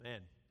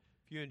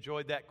If you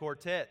enjoyed that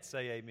quartet,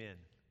 say amen.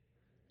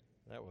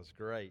 That was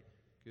great.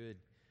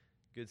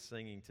 Good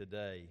singing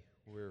today.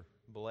 We're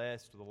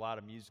blessed with a lot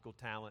of musical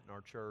talent in our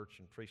church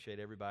and appreciate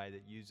everybody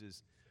that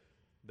uses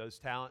those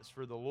talents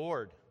for the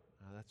Lord.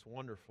 That's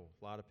wonderful.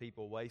 A lot of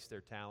people waste their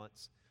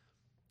talents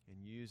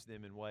and use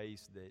them in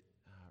ways that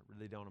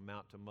really don't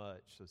amount to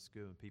much. So it's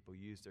good when people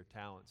use their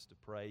talents to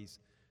praise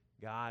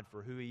God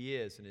for who He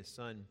is and His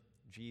Son,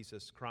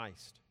 Jesus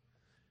Christ.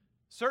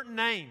 Certain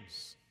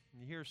names.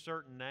 You hear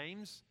certain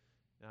names,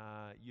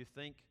 you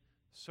think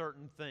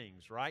certain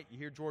things, right? You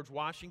hear George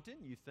Washington,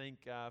 you think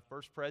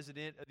first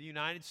president of the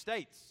United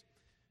States.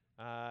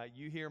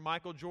 You hear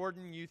Michael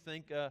Jordan, you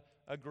think a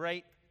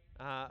great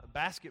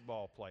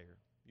basketball player.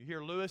 You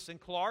hear Lewis and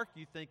Clark,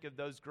 you think of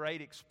those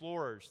great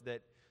explorers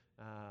that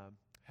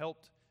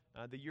helped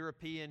the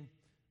European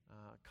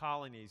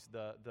colonies,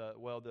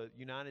 the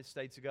United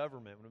States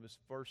government when it was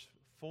first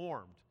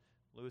formed.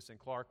 Lewis and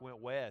Clark went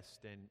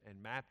west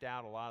and mapped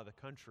out a lot of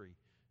the country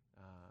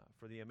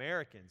for the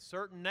Americans.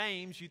 Certain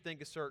names, you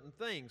think of certain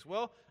things.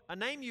 Well, a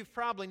name you've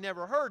probably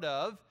never heard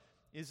of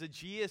is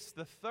Aegeus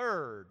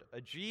III.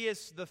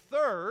 Aegeus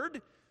III,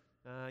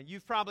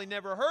 you've probably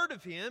never heard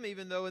of him,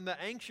 even though in the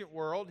ancient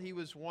world he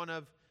was one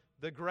of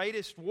the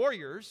greatest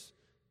warriors,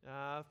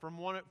 from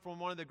one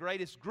of the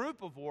greatest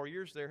group of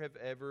warriors there have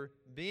ever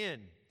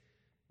been.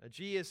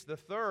 Aegeus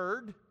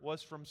III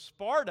was from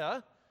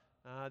Sparta,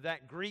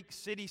 that Greek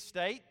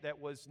city-state that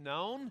was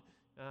known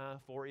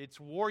for its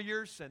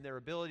warriors and their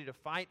ability to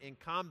fight in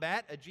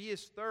combat.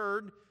 Aegeus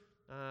III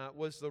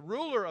was the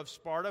ruler of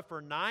Sparta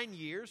for 9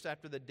 years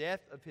after the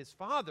death of his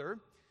father.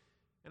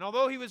 And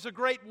although he was a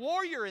great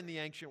warrior in the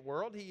ancient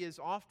world, he is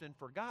often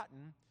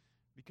forgotten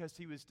because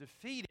he was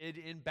defeated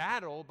in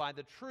battle by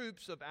the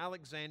troops of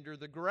Alexander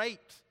the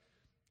Great.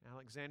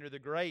 Alexander the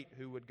Great,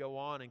 who would go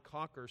on and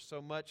conquer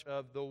so much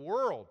of the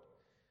world.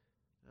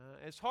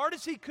 As hard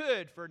as he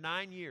could for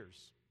 9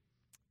 years,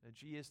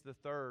 Aegeus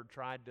III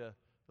tried to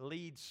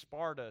lead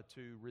Sparta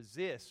to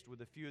resist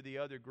with a few of the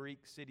other Greek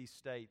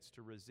city-states,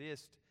 to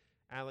resist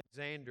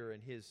Alexander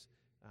and his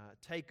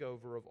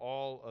takeover of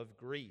all of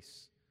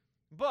Greece.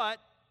 But,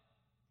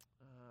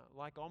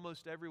 like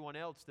almost everyone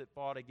else that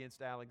fought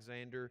against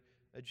Alexander,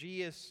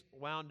 Aegeus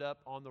wound up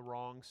on the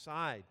wrong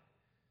side.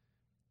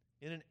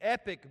 In an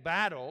epic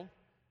battle,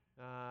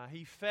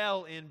 he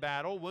fell in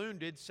battle,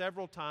 wounded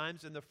several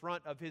times in the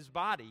front of his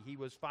body. He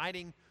was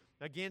fighting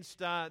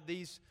against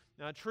these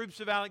troops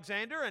of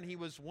Alexander, and he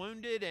was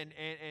wounded,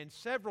 and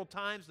several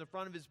times the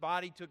front of his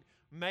body took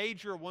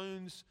major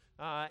wounds,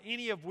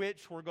 any of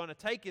which were going to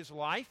take his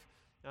life.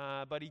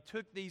 But he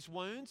took these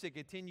wounds.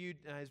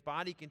 His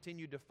body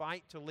continued to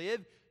fight to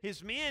live.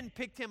 His men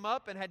picked him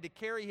up and had to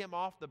carry him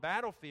off the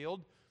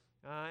battlefield.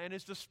 And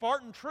as the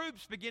Spartan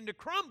troops began to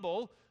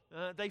crumble,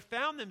 they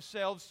found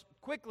themselves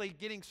quickly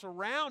getting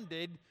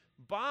surrounded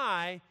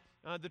by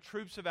the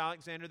troops of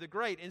Alexander the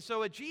Great. And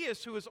so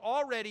Aegeus, who was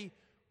already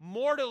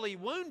mortally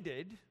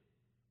wounded,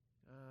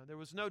 there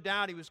was no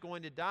doubt he was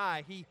going to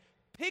die. He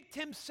picked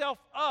himself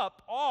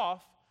up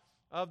off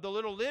of the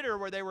little litter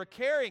where they were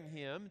carrying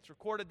him. It's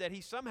recorded that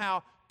he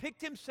somehow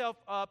picked himself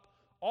up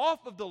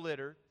off of the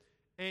litter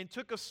and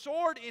took a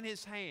sword in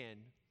his hand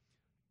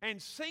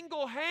and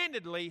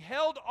single-handedly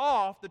held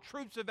off the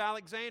troops of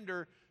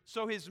Alexander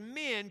so his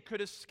men could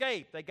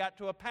escape. They got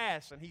to a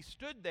pass, and he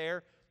stood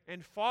there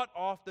and fought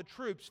off the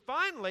troops.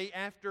 Finally,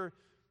 after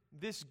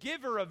this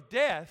giver of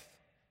death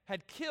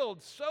had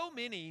killed so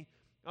many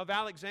of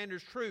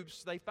Alexander's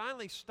troops, they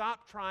finally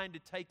stopped trying to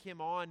take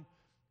him on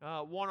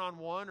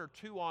one-on-one or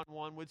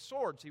two-on-one with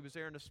swords. He was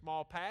there in a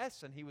small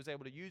pass, and he was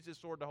able to use his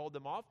sword to hold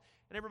them off.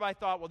 And everybody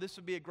thought, well, this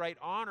would be a great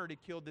honor to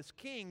kill this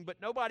king,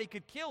 but nobody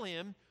could kill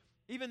him,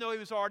 even though he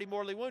was already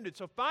mortally wounded.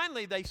 So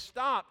finally, they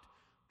stopped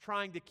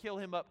trying to kill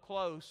him up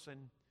close,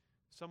 and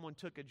someone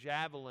took a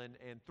javelin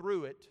and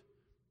threw it,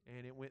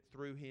 and it went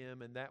through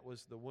him, and that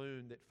was the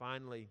wound that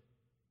finally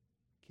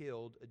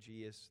killed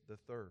Aegeus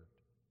III.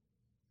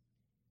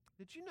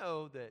 Did you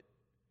know that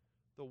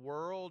the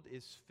world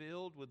is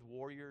filled with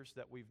warriors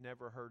that we've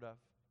never heard of,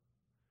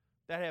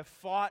 that have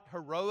fought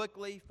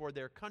heroically for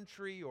their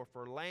country or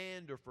for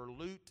land or for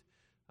loot,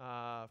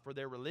 for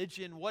their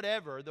religion,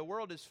 whatever? The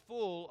world is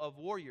full of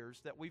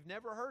warriors that we've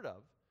never heard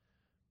of,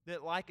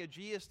 that like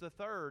Aegeus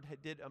III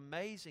did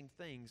amazing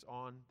things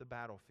on the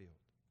battlefield.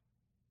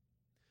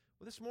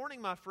 Well, this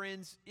morning, my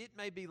friends, it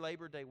may be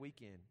Labor Day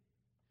weekend,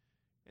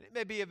 and it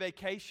may be a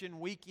vacation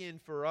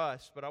weekend for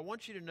us, but I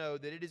want you to know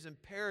that it is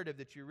imperative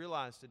that you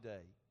realize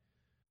today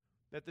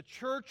that the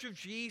Church of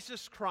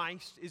Jesus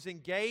Christ is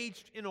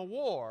engaged in a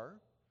war,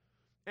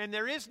 and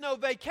there is no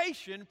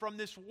vacation from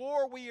this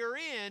war we are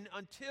in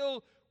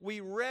until we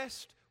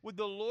rest with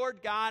the Lord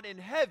God in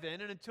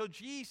heaven and until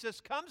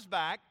Jesus comes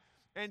back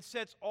and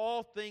sets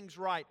all things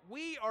right.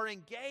 We are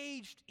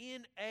engaged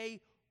in a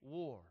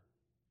war.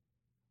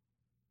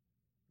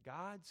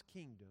 God's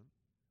kingdom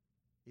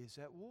is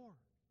at war.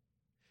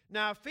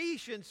 Now,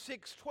 Ephesians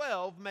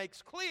 6:12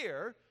 makes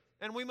clear,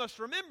 And we must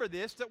remember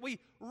this, that we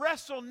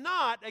wrestle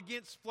not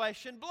against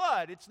flesh and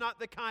blood. It's not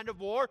the kind of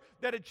war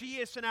that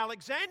Aegeus and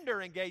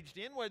Alexander engaged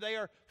in, where they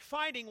are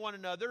fighting one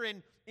another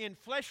in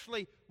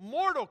fleshly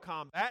mortal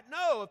combat.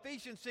 No,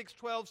 Ephesians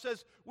 6:12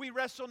 says we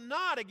wrestle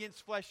not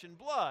against flesh and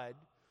blood,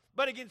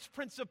 but against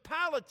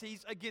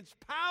principalities, against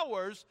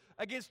powers,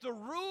 against the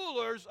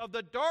rulers of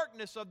the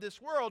darkness of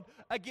this world,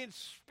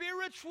 against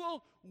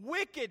spiritual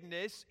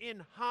wickedness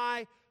in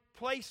high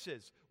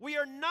places. We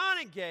are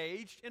not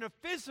engaged in a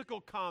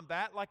physical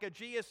combat like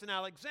Aegeus and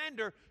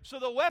Alexander, so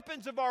the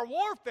weapons of our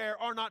warfare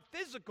are not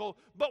physical,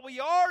 but we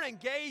are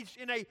engaged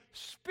in a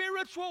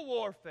spiritual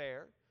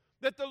warfare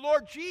that the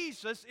Lord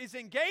Jesus is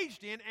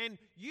engaged in and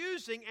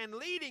using and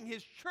leading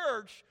His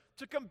church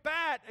to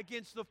combat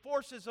against the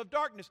forces of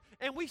darkness.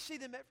 And we see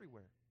them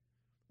everywhere.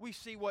 We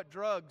see what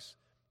drugs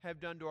have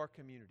done to our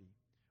community.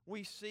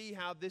 We see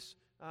how this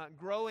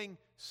growing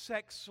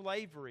sex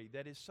slavery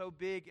that is so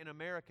big in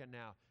America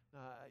now,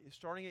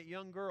 starting at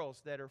young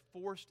girls that are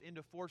forced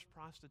into forced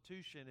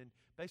prostitution and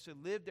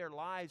basically live their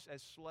lives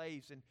as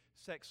slaves in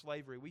sex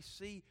slavery. We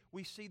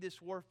see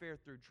this warfare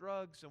through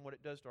drugs and what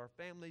it does to our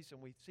families,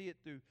 and we see it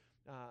through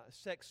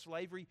sex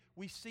slavery.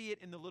 We see it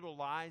in the little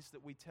lies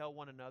that we tell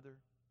one another.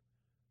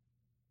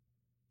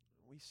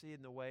 We see it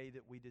in the way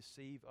that we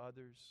deceive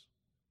others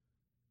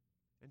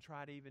and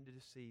try to even to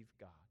deceive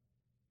God.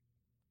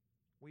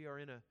 We are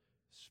in a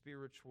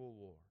spiritual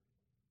war.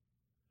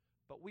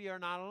 But we are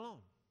not alone.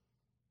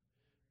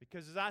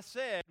 Because as I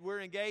said,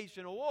 we're engaged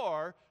in a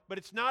war, but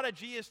it's not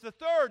Aegeus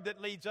III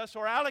that leads us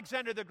or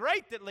Alexander the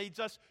Great that leads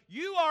us.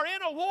 You are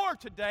in a war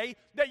today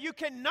that you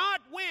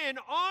cannot win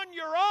on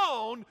your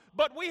own,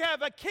 but we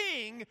have a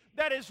king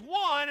that is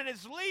won and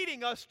is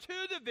leading us to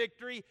the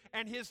victory,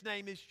 and His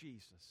name is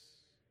Jesus.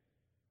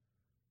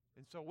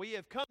 And so we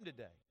have come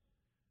today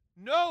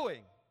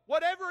knowing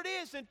whatever it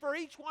is, and for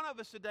each one of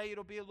us today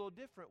it'll be a little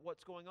different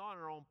what's going on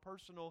in our own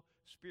personal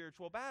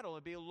spiritual battle.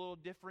 It'll be a little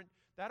different.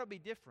 That'll be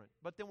different.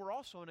 But then we're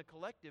also in a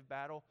collective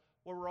battle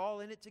where we're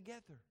all in it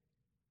together.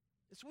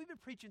 And so we've been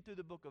preaching through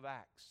the book of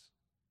Acts.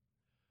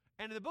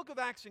 And in the book of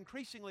Acts,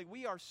 increasingly,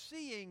 we are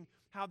seeing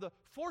how the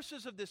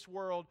forces of this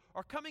world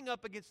are coming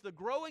up against the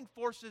growing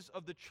forces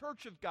of the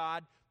church of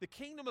God, the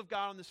kingdom of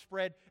God on the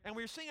spread, and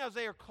we're seeing how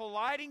they are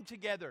colliding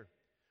together.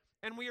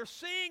 And we are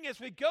seeing, as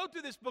we go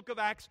through this book of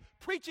Acts,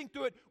 preaching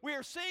through it, we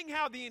are seeing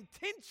how the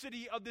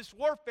intensity of this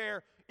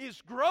warfare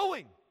is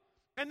growing.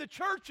 And the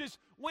church is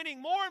winning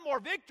more and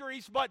more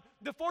victories, but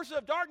the forces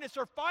of darkness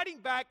are fighting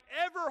back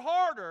ever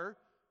harder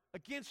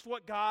against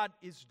what God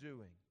is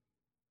doing.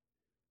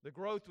 The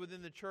growth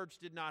within the church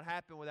did not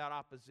happen without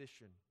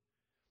opposition.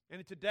 And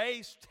in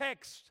today's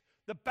text,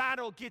 the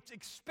battle gets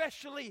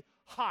especially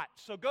hot.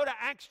 So go to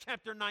Acts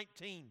chapter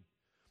 19.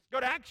 Go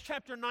to Acts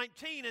chapter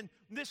 19, and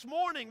this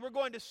morning we're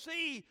going to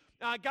see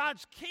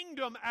God's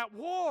kingdom at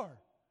war.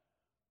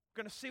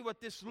 We're going to see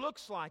what this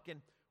looks like and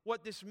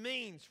what this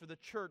means for the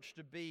church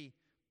to be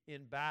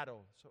in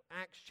battle. So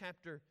Acts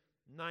chapter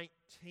 19,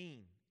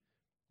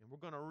 and we're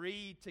going to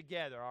read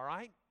together, all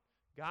right?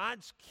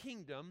 God's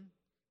kingdom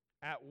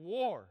at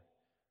war.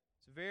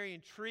 It's a very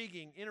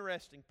intriguing,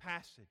 interesting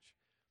passage.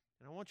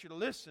 And I want you to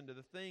listen to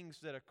the things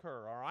that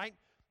occur, all right?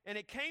 And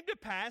it came to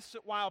pass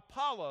that while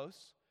Apollos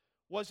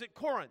was at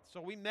Corinth. So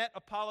we met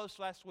Apollos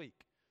last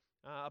week.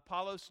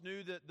 Apollos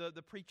knew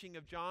the preaching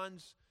of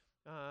John's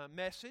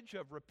message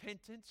of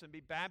repentance and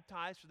be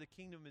baptized, for the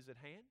kingdom is at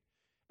hand.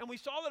 And we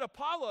saw that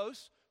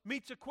Apollos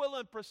meets Aquila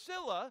and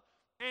Priscilla,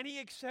 and he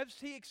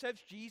accepts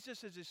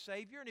Jesus as his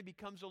Savior, and he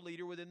becomes a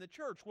leader within the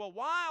church. Well,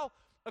 while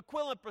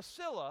Aquila and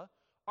Priscilla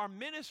are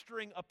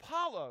ministering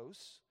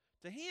Apollos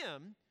to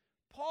him,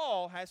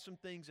 Paul has some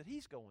things that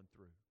he's going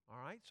through.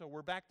 All right, so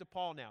we're back to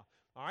Paul now.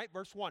 All right,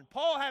 verse 1.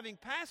 Paul, having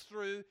passed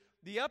through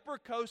the upper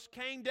coast,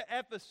 came to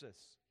Ephesus,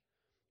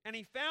 and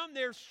he found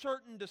there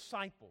certain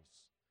disciples.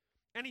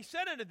 And he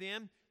said unto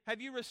them,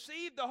 Have you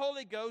received the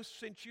Holy Ghost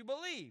since you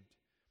believed?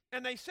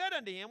 And they said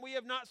unto him, We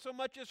have not so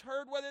much as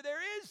heard whether there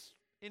is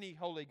any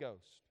Holy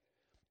Ghost.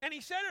 And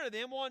he said unto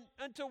them, Well,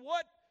 unto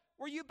what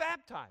were you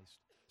baptized?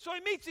 So he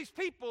meets these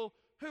people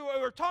who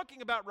are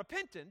talking about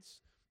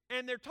repentance,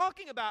 and they're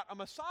talking about a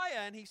Messiah,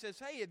 and he says,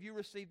 Hey, have you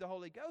received the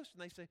Holy Ghost?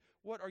 And they say,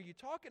 What are you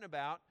talking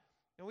about?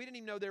 And we didn't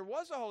even know there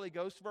was a Holy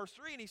Ghost. Verse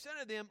 3, and he said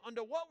to them,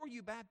 Unto what were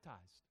you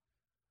baptized?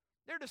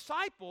 They're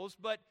disciples,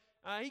 but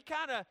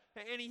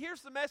he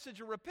hears the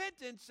message of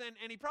repentance,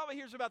 and he probably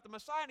hears about the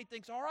Messiah, and he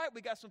thinks, all right, we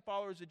got some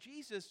followers of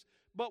Jesus.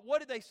 But what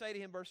did they say to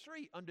him? Verse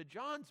 3, unto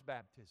John's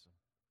baptism.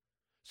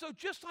 So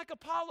just like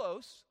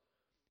Apollos,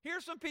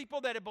 here's some people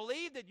that have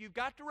believed that you've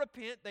got to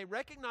repent. They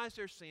recognize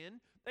their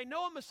sin. They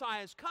know a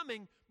Messiah is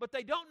coming, but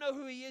they don't know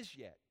who he is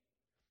yet.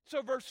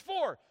 So verse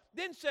 4,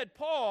 then said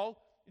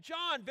Paul,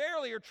 John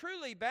verily or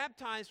truly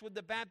baptized with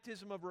the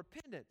baptism of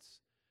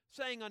repentance,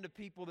 saying unto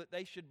people that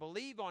they should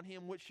believe on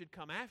him which should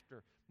come after.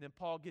 And then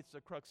Paul gets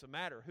the crux of the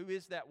matter. Who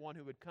is that one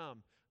who would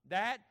come?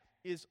 That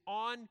is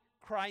on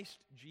Christ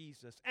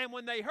Jesus. And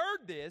when they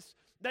heard this,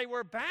 they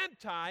were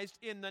baptized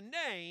in the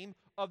name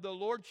of the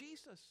Lord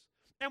Jesus.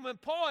 And when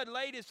Paul had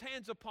laid his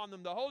hands upon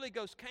them, the Holy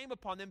Ghost came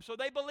upon them. So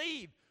they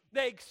believed.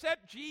 They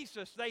accept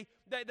Jesus.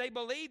 They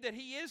believe that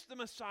he is the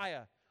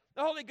Messiah.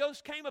 The Holy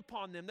Ghost came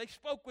upon them. They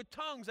spoke with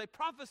tongues. They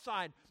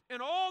prophesied.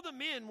 And all the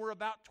men were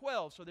about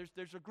 12. So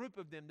there's a group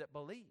of them that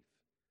believe.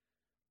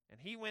 And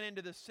he went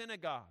into the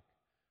synagogue.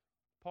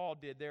 Paul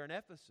did there in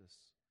Ephesus.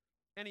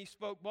 And he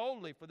spoke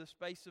boldly for the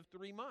space of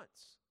 3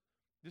 months,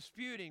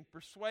 disputing,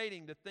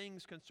 persuading the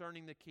things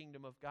concerning the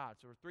kingdom of God.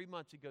 So for 3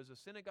 months he goes to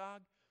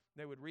synagogue.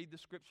 They would read the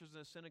scriptures in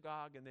the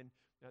synagogue, and then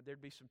there'd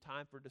be some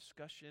time for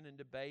discussion and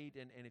debate.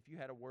 And if you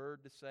had a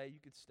word to say, you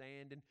could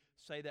stand and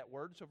say that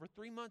word. So for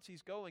 3 months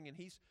he's going, and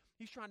he's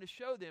trying to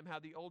show them how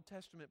the Old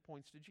Testament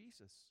points to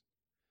Jesus.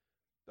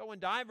 Though when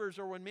divers,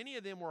 or when many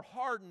of them were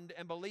hardened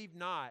and believed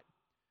not,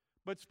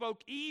 but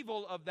spoke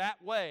evil of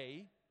that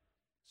way.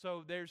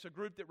 So there's a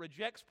group that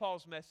rejects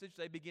Paul's message.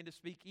 They begin to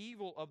speak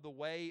evil of the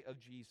way of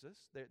Jesus.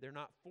 They're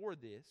not for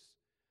this.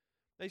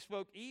 They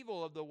spoke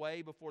evil of the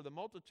way before the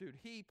multitude.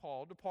 He,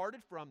 Paul,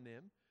 departed from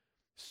them,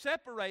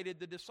 separated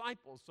the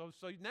disciples. So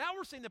now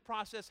we're seeing the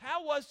process.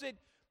 How was it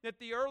that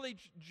the early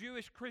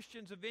Jewish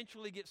Christians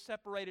eventually get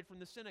separated from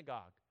the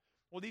synagogue?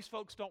 Well, these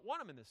folks don't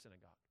want them in the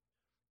synagogue.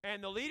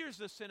 And the leaders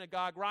of the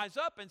synagogue rise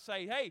up and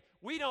say, hey,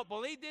 we don't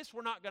believe this.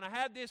 We're not going to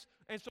have this.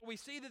 And so we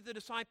see that the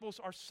disciples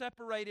are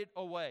separated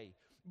away.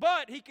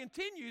 But he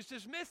continues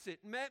his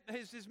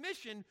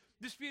mission,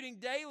 disputing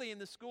daily in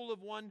the school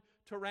of one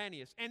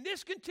Tyrannus. And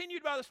this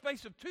continued by the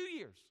space of 2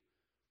 years.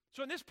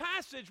 So in this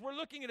passage, we're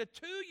looking at a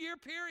 2-year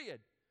period.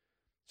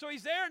 So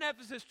he's there in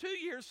Ephesus 2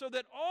 years, so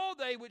that all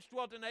they which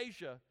dwelt in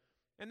Asia,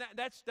 and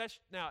that's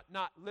now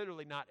not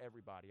literally not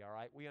everybody, all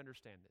right? We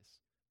understand this.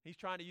 He's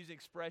trying to use an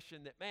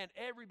expression that, man,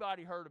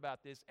 everybody heard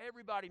about this.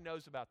 Everybody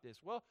knows about this.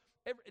 Well,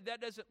 that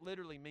doesn't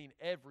literally mean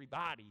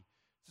everybody.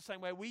 It's the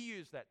same way we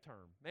use that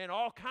term. Man,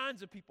 all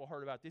kinds of people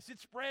heard about this. It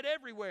spread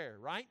everywhere,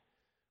 right?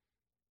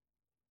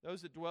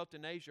 Those that dwelt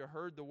in Asia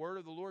heard the word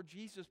of the Lord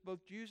Jesus,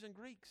 both Jews and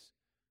Greeks.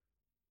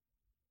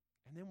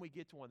 And then we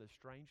get to one of the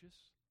strangest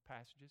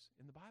passages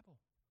in the Bible.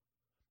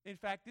 In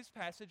fact, this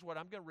passage, what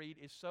I'm going to read,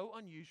 is so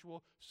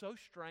unusual, so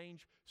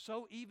strange,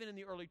 so even in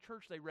the early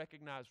church they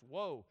recognized,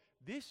 whoa,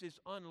 this is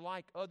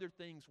unlike other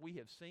things we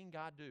have seen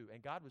God do.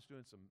 And God was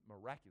doing some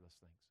miraculous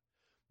things.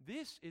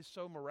 This is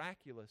so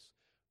miraculous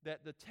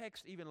that the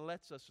text even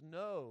lets us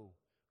know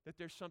that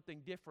there's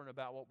something different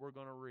about what we're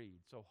going to read.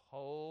 So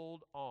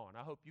hold on.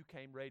 I hope you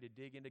came ready to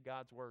dig into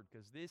God's Word,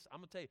 because this, I'm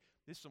going to tell you,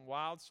 this is some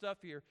wild stuff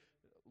here.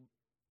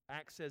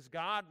 Acts says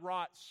God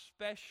wrought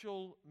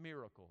special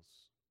miracles.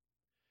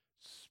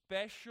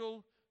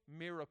 Special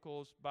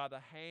miracles by the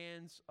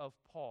hands of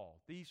Paul.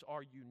 These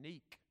are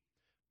unique.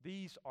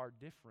 These are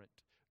different.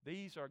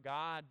 These are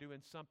God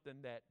doing something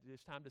that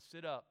it's time to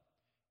sit up.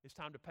 It's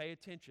time to pay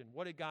attention.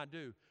 What did God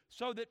do?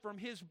 So that from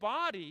his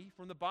body,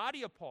 from the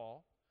body of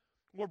Paul,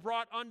 were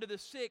brought unto the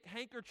sick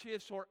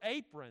handkerchiefs or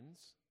aprons,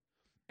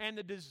 and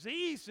the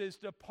diseases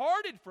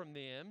departed from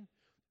them,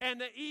 and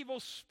the evil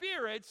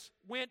spirits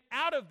went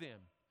out of them.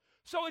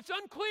 So it's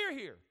unclear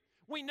here.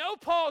 We know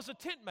Paul's a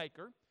tent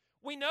maker.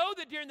 We know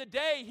that during the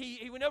day,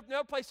 we know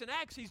no place in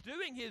Acts, he's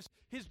doing his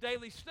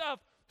daily stuff.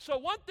 So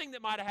one thing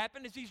that might have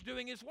happened is he's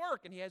doing his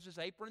work, and he has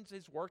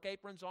his work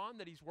aprons on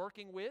that he's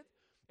working with,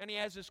 and he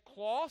has his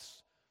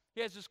cloths.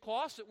 He has his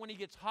cloths that when he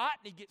gets hot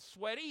and he gets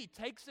sweaty, he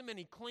takes them and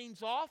he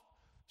cleans off.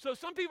 So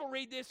some people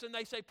read this and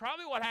they say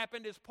probably what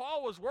happened is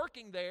Paul was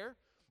working there,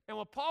 and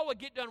when Paul would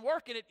get done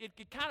working, it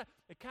could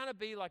kind of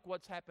be like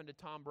what's happened to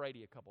Tom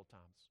Brady a couple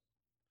times.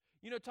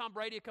 You know, Tom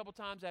Brady a couple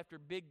times after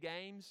big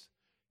games,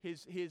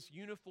 his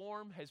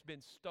uniform has been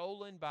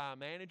stolen by a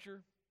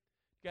manager.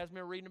 You guys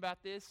remember reading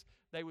about this?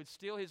 They would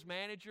steal his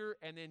manager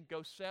and then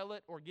go sell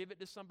it or give it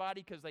to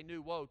somebody because they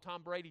knew, whoa,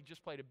 Tom Brady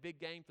just played a big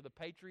game for the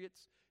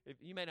Patriots.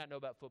 You may not know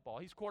about football.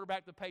 He's quarterback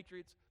of the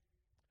Patriots.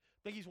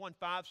 I think he's won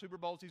 5 Super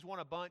Bowls. He's won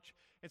a bunch.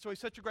 And so he's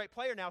such a great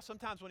player now.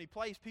 Sometimes when he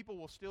plays, people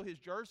will steal his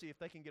jersey if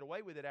they can get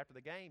away with it after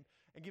the game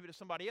and give it to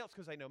somebody else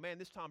because they know, man,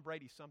 this Tom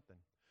Brady's something.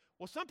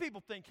 Well, some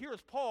people think, here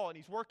is Paul, and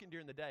he's working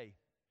during the day.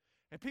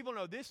 And people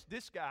know this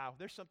guy,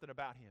 there's something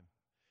about him.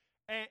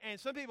 And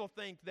some people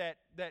think that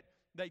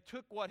they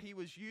took what he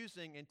was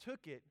using and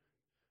took it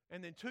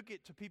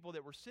to people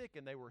that were sick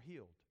and they were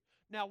healed.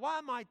 Now,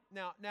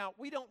 now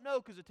we don't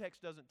know because the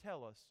text doesn't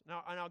tell us.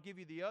 Now, and I'll give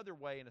you the other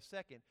way in a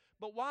second.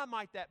 But why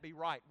might that be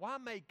right? Why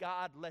may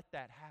God let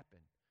that happen?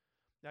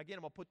 Now, again,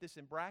 I'm going to put this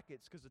in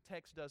brackets because the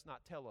text does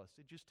not tell us.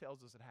 It just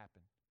tells us it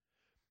happened.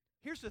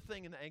 Here's the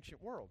thing in the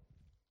ancient world.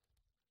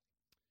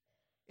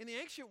 In the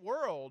ancient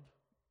world,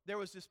 there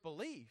was this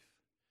belief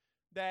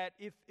that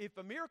if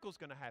a miracle is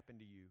going to happen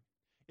to you,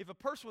 if a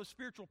person with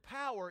spiritual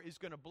power is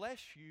going to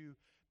bless you,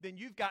 then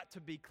you've got to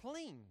be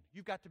clean.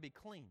 You've got to be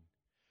clean.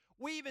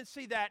 We even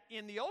see that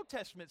in the Old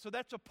Testament. So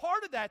that's a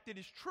part of that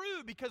is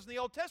true because in the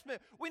Old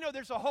Testament, we know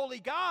there's a holy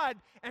God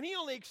and he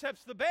only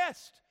accepts the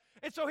best.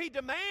 And so he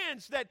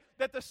demands that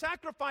the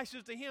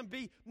sacrifices to him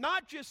be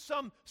not just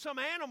some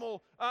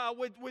animal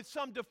with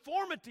some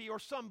deformity or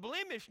some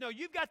blemish. No,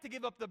 you've got to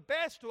give up the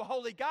best to a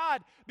holy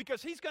God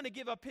because he's going to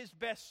give up his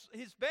best,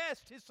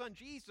 his son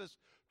Jesus,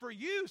 for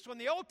use. So in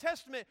the Old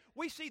Testament,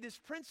 we see this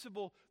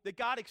principle that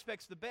God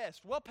expects the best.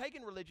 Well,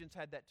 pagan religions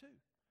had that too.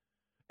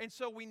 And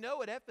so we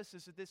know at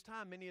Ephesus at this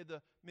time, many of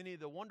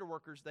the wonder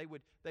workers, they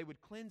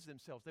would cleanse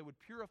themselves. They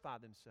would purify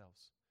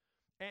themselves.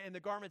 And the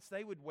garments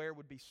they would wear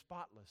would be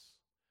spotless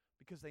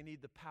because they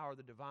need the power of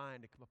the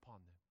divine to come upon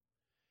them.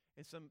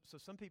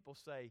 And some people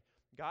say,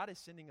 God is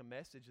sending a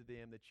message to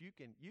them that you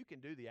can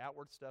do the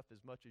outward stuff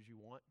as much as you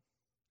want.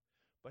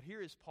 But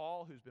here is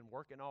Paul, who's been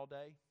working all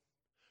day,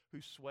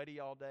 who's sweaty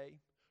all day,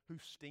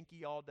 who's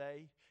stinky all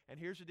day. And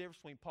here's the difference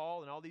between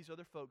Paul and all these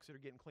other folks that are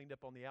getting cleaned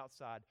up on the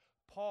outside.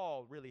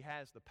 Paul really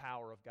has the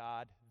power of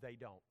God. They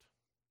don't.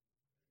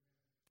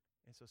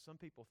 And so some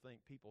people think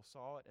people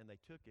saw it and they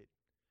took it.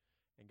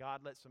 And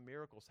God let some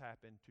miracles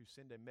happen to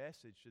send a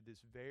message to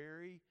this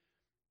very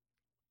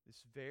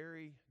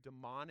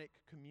demonic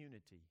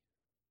community.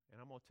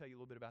 And I'm going to tell you a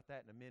little bit about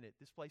that in a minute.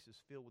 This place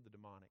is filled with the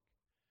demonic.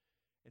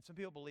 And some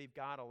people believe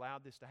God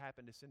allowed this to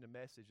happen to send a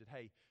message that,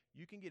 hey,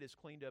 you can get as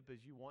cleaned up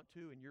as you want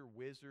to, and your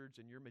wizards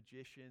and your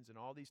magicians and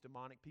all these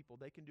demonic people,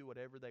 they can do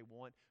whatever they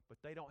want, but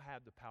they don't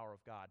have the power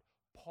of God.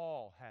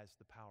 Paul has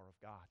the power of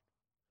God.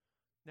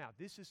 Now,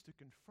 this is to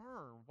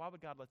confirm, why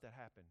would God let that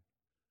happen?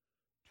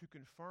 To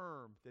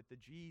confirm that the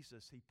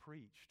Jesus he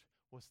preached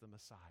was the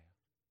Messiah.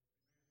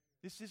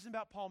 This isn't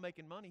about Paul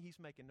making money. He's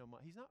making no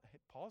money. He's not.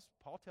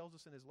 Paul tells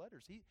us in his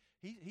letters,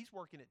 he's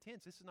working at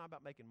tents. This is not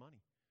about making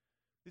money.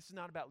 This is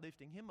not about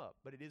lifting him up,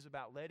 but it is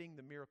about letting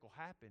the miracle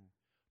happen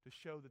to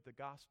show that the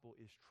gospel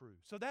is true.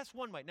 So that's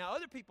one way. Now,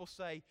 other people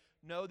say,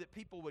 no, that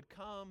people would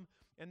come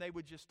and they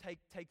would just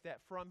take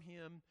that from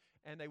him,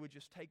 and they would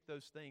just take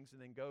those things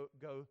and then go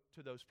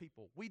to those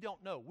people. We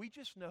don't know. We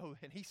just know,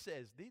 and he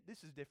says,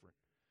 this is different.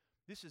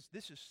 This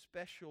is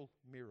special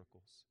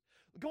miracles.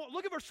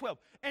 Look at verse 12.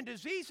 And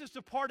diseases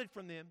departed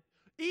from them.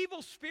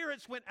 Evil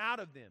spirits went out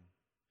of them.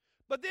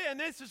 But then,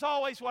 this is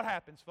always what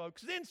happens,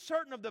 folks. Then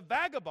certain of the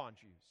vagabond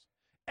Jews,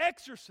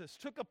 exorcists,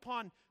 took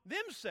upon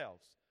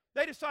themselves.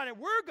 They decided,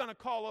 we're going to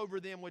call over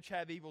them which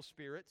have evil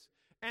spirits.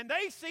 And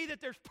they see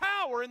that there's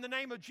power in the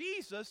name of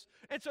Jesus.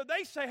 And so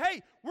they say,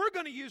 hey, we're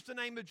going to use the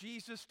name of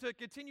Jesus to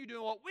continue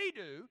doing what we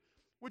do,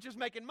 which is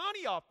making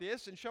money off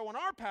this and showing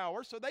our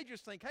power. So they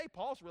just think, hey,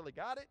 Paul's really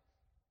got it.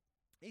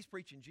 He's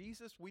preaching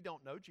Jesus. We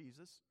don't know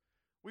Jesus.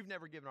 We've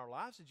never given our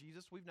lives to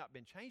Jesus. We've not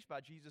been changed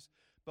by Jesus.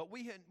 But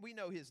we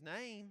know his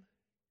name.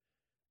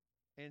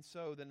 And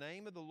so the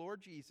name of the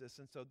Lord Jesus.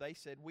 And so they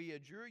said, we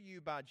adjure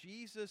you by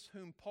Jesus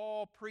whom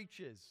Paul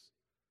preaches.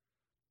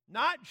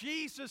 Not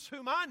Jesus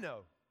whom I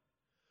know.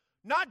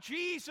 Not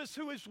Jesus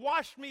who has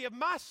washed me of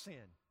my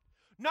sin.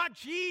 Not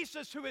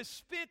Jesus who has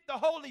spent the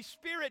Holy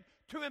Spirit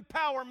to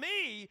empower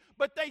me.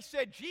 But they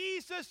said,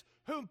 Jesus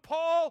whom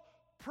Paul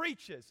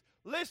preaches.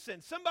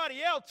 Listen,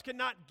 somebody else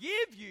cannot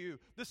give you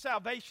the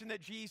salvation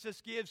that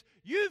Jesus gives.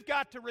 You've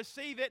got to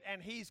receive it,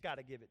 and he's got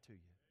to give it to you.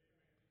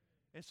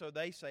 And so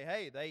they say,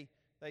 hey,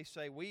 they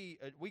say, we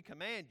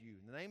command you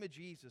in the name of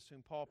Jesus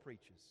whom Paul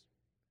preaches.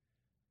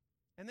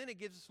 And then it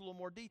gives us a little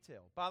more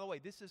detail. By the way,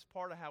 this is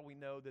part of how we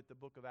know that the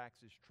book of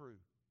Acts is true.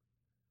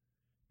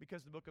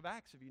 Because the book of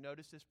Acts, if you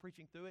notice this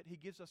preaching through it, he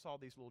gives us all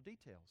these little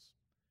details.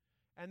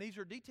 And these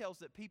are details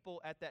that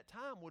people at that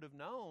time would have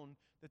known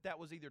that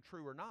was either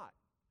true or not.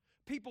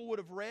 People would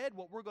have read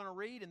what we're going to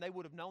read, and they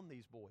would have known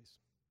these boys.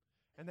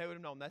 And they would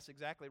have known, that's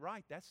exactly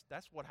right. That's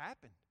what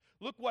happened.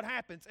 Look what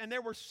happens. And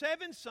there were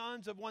 7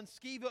 sons of one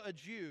Sceva, a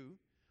Jew,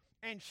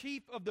 and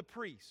chief of the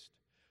priest.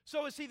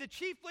 So is he the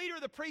chief leader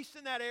of the priests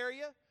in that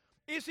area?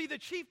 Is he the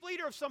chief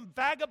leader of some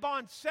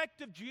vagabond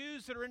sect of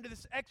Jews that are into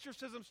this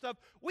exorcism stuff?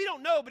 We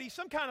don't know, but he's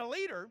some kind of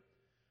leader.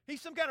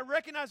 He's some kind of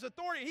recognized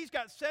authority. He's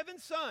got 7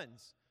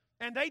 sons.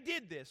 And they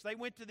did this. They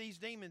went to these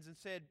demons and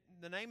said,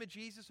 in the name of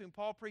Jesus whom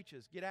Paul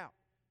preaches, get out.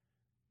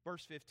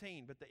 Verse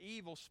 15, but the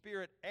evil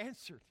spirit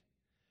answered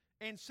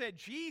and said,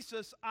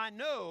 Jesus I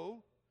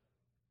know,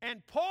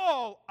 and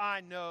Paul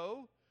I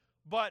know,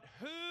 but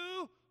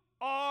who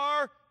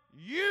are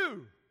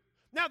you?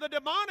 Now the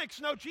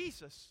demonics know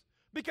Jesus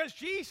because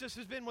Jesus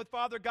has been with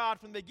Father God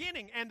from the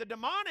beginning, and the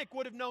demonic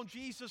would have known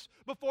Jesus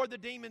before the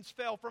demons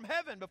fell from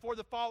heaven, before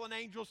the fallen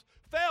angels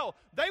fell.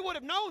 They would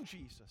have known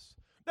Jesus.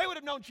 They would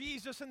have known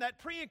Jesus in that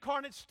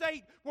pre-incarnate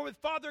state where with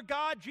Father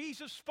God,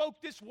 Jesus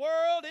spoke this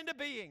world into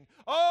being.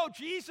 Oh,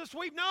 Jesus,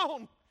 we've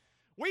known.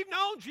 We've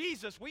known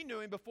Jesus. We knew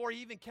him before he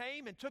even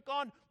came and took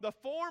on the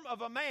form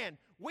of a man.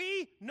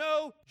 We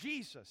know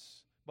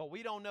Jesus, but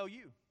we don't know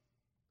you.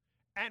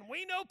 And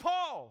we know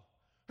Paul,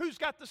 who's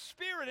got the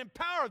spirit and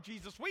power of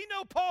Jesus. We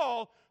know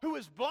Paul, who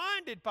is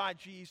blinded by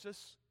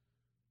Jesus,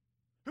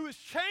 who is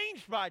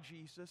changed by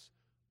Jesus,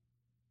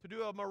 to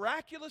do a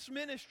miraculous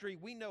ministry.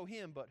 We know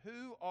him, but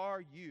who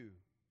are you?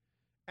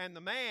 And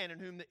the man in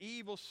whom the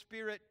evil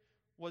spirit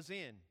was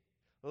in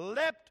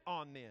leapt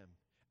on them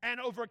and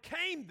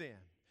overcame them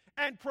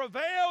and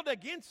prevailed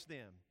against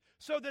them,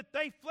 so that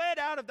they fled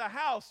out of the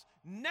house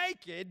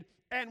naked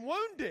and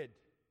wounded.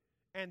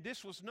 And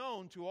this was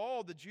known to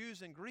all the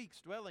Jews and Greeks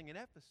dwelling in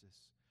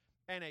Ephesus.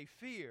 And a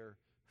fear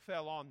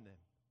fell on them.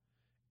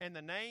 And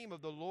the name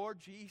of the Lord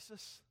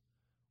Jesus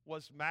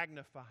was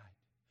magnified.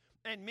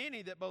 And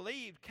many that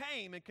believed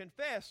came and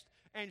confessed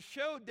and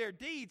showed their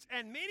deeds.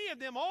 And many of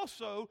them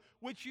also,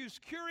 which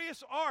used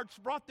curious arts,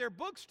 brought their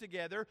books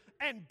together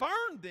and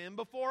burned them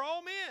before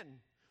all men.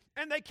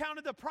 And they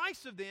counted the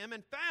price of them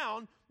and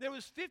found there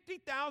was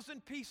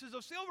 50,000 pieces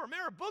of silver.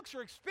 Remember, books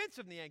are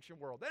expensive in the ancient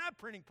world. They don't have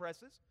printing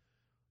presses.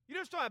 You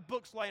just don't have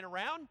books laying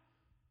around.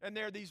 And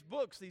there are these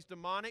books, these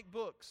demonic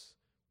books,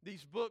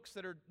 these books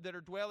that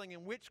are dwelling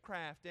in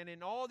witchcraft and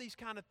in all these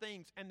kind of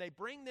things. And they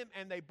bring them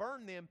and they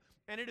burn them,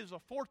 and it is a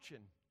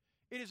fortune.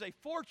 It is a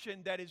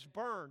fortune that is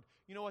burned.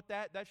 You know what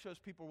that shows?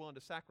 People are willing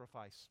to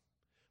sacrifice.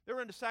 They're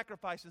willing to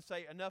sacrifice and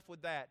say, enough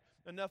with that,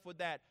 enough with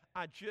that.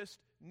 I just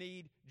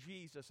need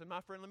Jesus. And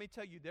my friend, let me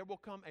tell you, there will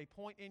come a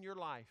point in your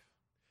life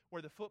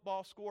where the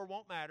football score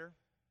won't matter,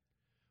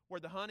 where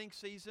the hunting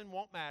season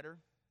won't matter,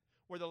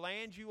 where the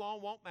land you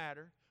own won't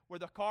matter, where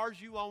the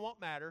cars you own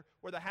won't matter,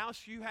 where the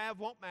house you have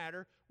won't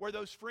matter, where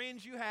those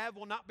friends you have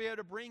will not be able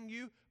to bring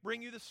you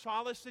the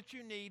solace that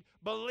you need.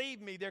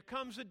 Believe me, there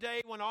comes a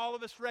day when all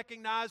of us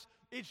recognize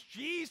it's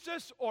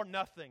Jesus or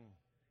nothing.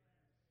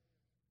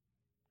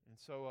 And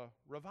so a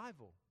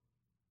revival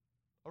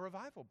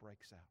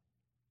breaks out.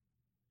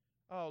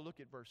 Oh, look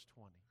at verse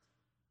 20.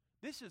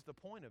 This is the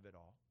point of it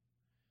all.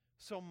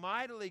 So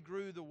mightily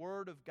grew the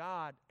word of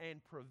God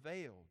and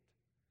prevailed.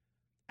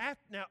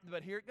 Now,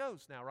 but here it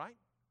goes now, right?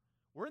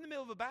 We're in the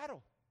middle of a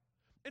battle.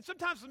 And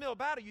sometimes in the middle of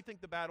a battle, you think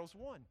the battle's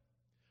won.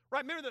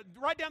 Right? Remember,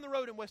 right down the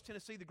road in West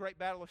Tennessee, the great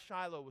battle of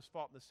Shiloh was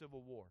fought in the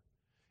Civil War.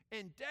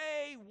 And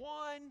day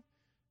one,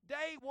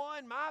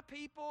 my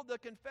people, the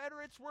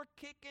Confederates, were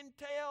kicking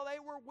tail. They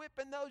were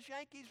whipping those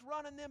Yankees,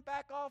 running them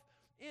back off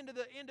into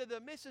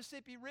the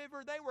Mississippi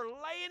River. They were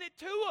laying it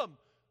to them.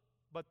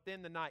 But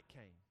then the night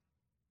came.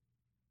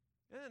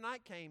 Then the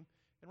night came,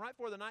 and right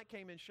before the night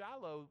came in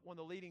Shiloh, one of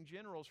the leading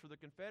generals for the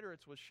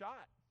Confederates was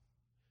shot.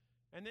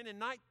 And then in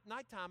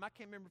nighttime, I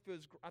can't remember if it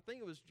was, I think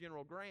it was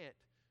General Grant,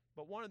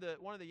 but one of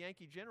the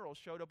Yankee generals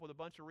showed up with a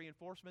bunch of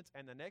reinforcements,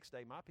 and the next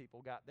day my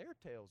people got their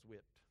tails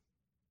whipped.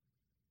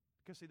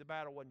 Because, see, the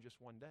battle wasn't just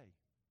one day.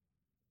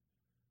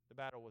 The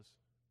battle was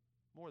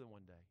more than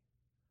one day.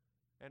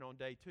 And on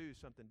day two,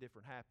 something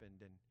different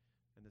happened,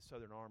 and the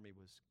Southern Army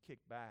was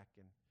kicked back,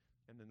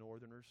 and the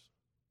Northerners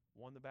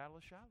won the Battle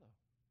of Shiloh.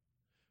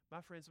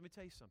 My friends, let me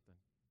tell you something.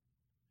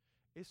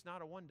 It's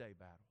not a one-day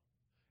battle.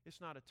 It's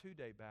not a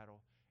two-day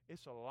battle.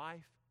 It's a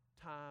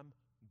lifetime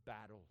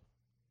battle.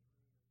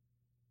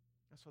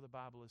 That's why the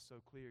Bible is so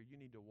clear. You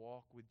need to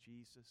walk with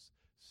Jesus,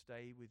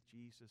 stay with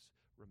Jesus,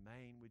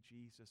 remain with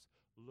Jesus,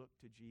 look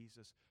to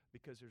Jesus,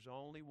 because there's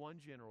only one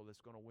general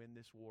that's going to win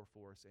this war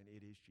for us, and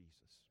it is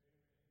Jesus.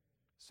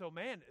 So,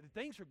 man,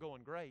 things are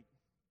going great.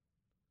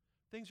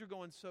 Things are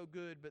going so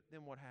good, but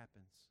then what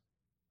happens?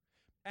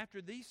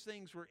 After these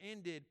things were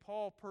ended,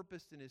 Paul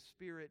purposed in his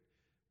spirit,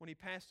 when he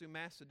passed through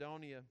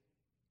Macedonia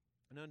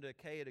and unto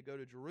Achaia, to go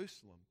to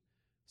Jerusalem,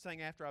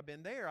 saying, after I've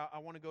been there, I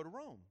want to go to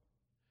Rome.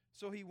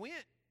 So he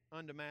went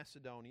unto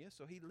Macedonia.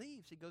 So he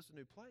leaves. He goes to a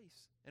new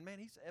place. And man,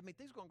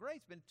 things are going great.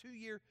 It's been 2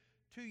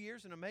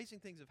 years, and amazing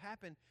things have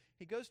happened.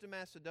 He goes to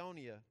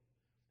Macedonia,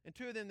 and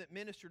two of them that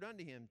ministered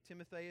unto him,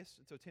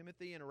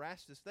 Timothy and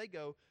Erastus, they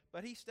go,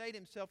 but he stayed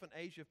himself in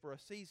Asia for a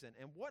season.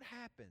 And what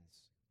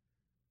happens?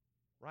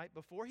 Right?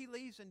 Before he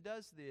leaves and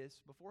does this,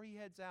 before he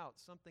heads out,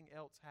 something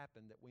else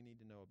happened that we need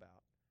to know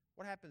about.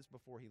 What happens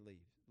before he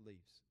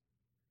leaves?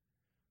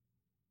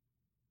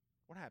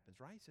 What happens,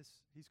 right? He says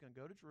he's going to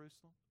go to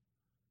Jerusalem,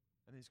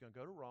 and then he's going to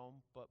go to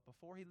Rome, but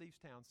before he leaves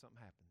town,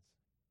 something happens.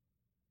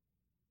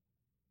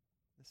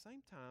 At the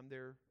same time,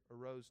 there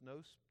arose no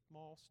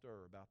small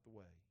stir about the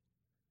way.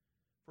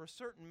 For a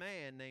certain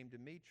man named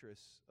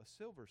Demetrius, a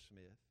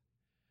silversmith,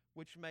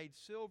 which made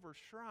silver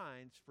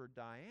shrines for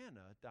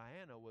Diana.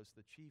 Diana was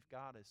the chief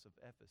goddess of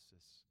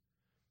Ephesus.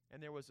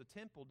 And there was a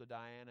temple to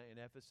Diana in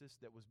Ephesus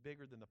that was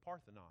bigger than the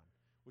Parthenon,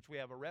 which we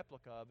have a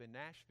replica of in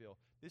Nashville.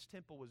 This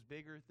temple was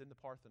bigger than the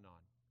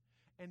Parthenon.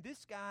 And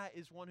this guy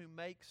is one who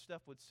makes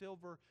stuff with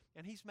silver,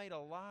 and he's made a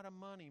lot of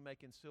money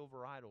making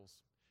silver idols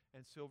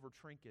and silver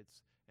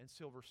trinkets and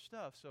silver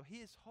stuff. So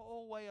his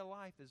whole way of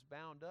life is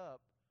bound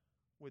up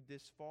with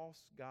this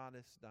false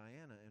goddess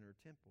Diana and her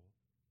temple.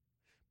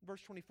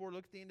 Verse 24,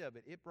 look at the end of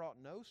it. It brought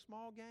no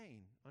small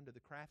gain unto the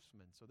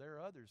craftsmen. So there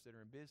are others that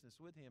are in business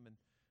with him, and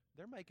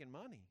they're making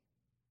money.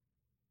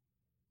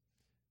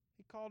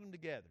 He called them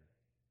together,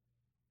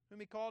 whom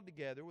he called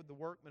together with the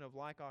workmen of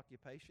like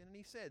occupation, and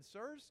he said,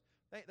 sirs,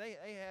 they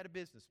had a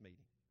business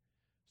meeting.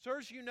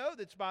 Sirs, you know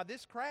that's by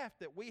this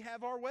craft that we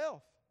have our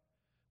wealth.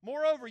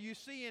 Moreover, you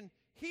see and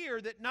hear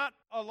that not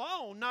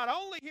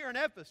only here in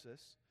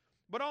Ephesus,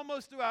 but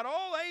almost throughout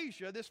all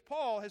Asia, this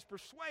Paul has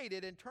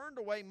persuaded and turned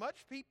away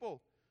much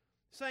people,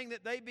 saying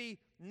that they be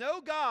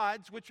no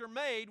gods which are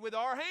made with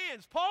our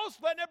hands. Paul's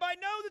letting everybody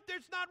know that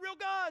there's not real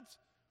gods,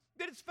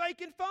 that it's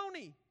fake and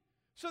phony.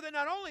 So that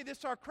not only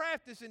this our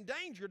craft is in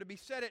danger to be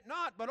set at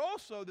naught, but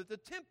also that the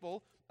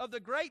temple of the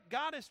great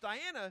goddess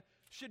Diana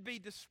should be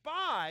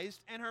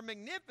despised and her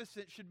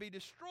magnificence should be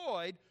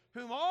destroyed,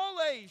 whom all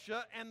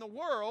Asia and the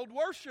world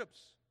worships.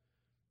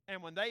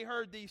 And when they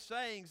heard these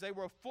sayings, they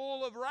were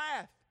full of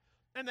wrath,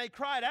 And they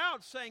cried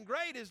out, saying,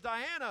 Great is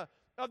Diana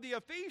of the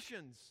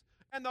Ephesians.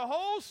 And the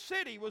whole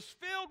city was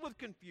filled with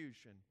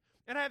confusion.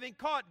 And having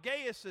caught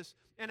Gaius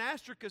and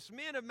Aristarchus,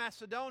 men of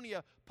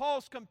Macedonia,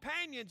 Paul's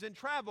companions in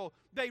travel,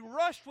 they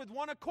rushed with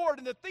one accord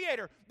in the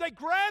theater. They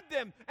grab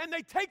them and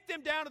they take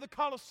them down to the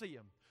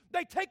Colosseum.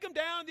 They take them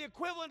down to the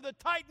equivalent of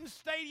the Titans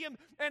Stadium,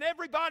 and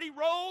everybody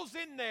rolls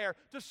in there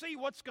to see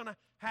what's going to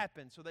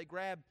happen. So they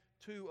grab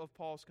two of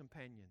Paul's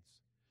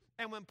companions.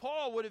 And when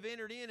Paul would have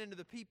entered into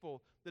the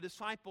people, the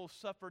disciples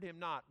suffered him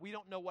not. We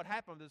don't know what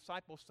happened. The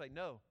disciples say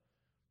no.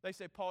 They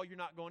say, Paul, you're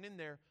not going in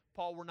there.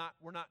 Paul, we're not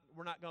going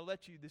to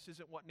let you. This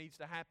isn't what needs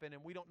to happen.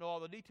 And we don't know all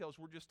the details.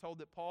 We're just told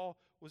that Paul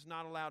was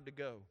not allowed to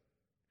go.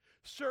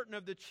 Certain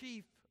of the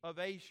chief of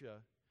Asia,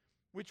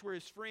 which were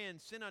his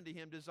friends, sent unto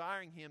him,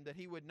 desiring him that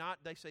he would not.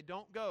 They say,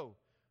 don't go.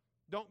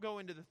 Don't go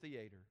into the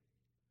theater.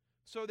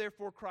 So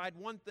therefore cried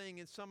one thing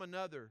and some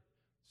another.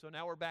 So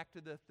now we're back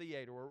to the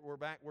theater.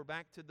 We're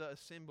back to the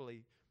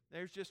assembly.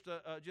 There's just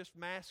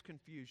mass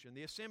confusion.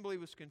 The assembly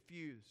was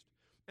confused.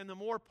 And the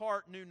more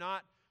part knew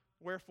not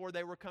wherefore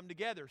they were come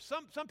together.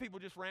 Some people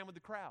just ran with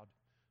the crowd.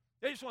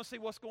 They just want to see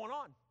what's going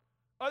on.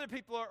 Other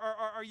people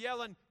are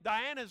yelling,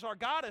 Diana's our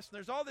goddess, and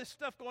there's all this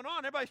stuff going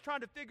on. Everybody's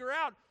trying to figure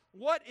out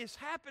what is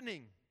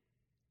happening.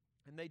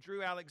 And they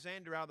drew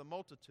Alexander out of the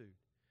multitude.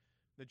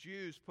 The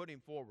Jews put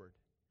him forward.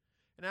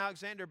 And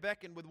Alexander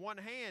beckoned with one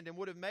hand and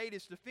would have made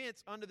his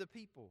defense unto the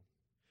people.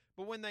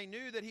 But when they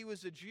knew that he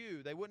was a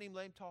Jew, they wouldn't even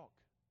let him talk.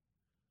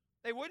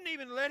 They wouldn't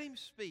even let him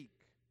speak.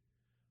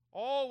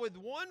 All with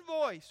one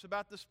voice,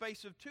 about the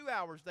space of 2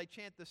 hours, they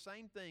chant the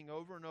same thing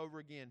over and over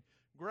again.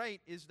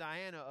 Great is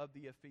Diana of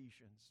the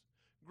Ephesians.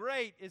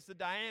 Great is the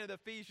Diana of the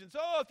Ephesians.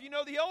 Oh, if you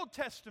know the Old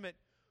Testament,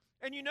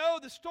 and you know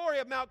the story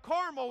of Mount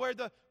Carmel where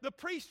the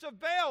priests of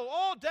Baal,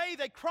 all day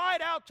they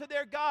cried out to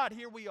their God.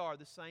 Here we are,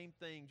 the same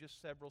thing, just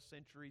several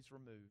centuries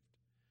removed.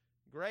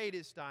 Great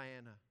is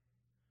Diana.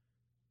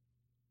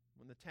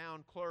 When the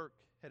town clerk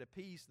had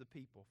appeased the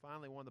people,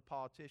 finally one of the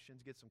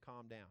politicians gets them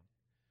calmed down.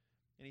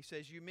 And he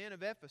says, You men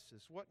of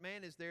Ephesus, what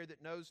man is there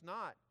that knows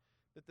not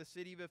that the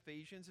city of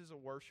Ephesians is a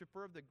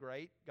worshiper of the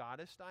great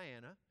goddess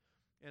Diana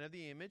and of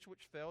the image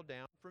which fell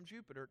down from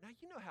Jupiter? Now,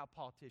 you know how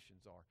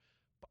politicians are.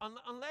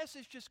 Unless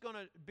it's just going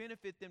to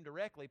benefit them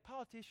directly,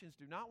 politicians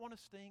do not want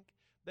to stink.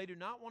 They do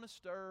not want to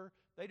stir.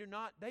 They do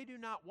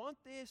not want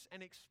this,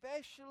 and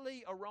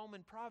especially a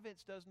Roman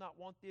province does not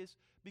want this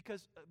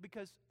because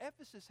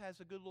Ephesus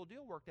has a good little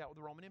deal worked out with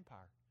the Roman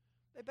Empire.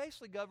 They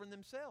basically govern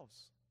themselves.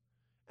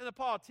 And the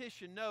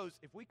politician knows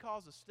if we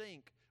cause a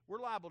stink, we're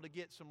liable to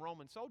get some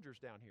Roman soldiers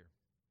down here.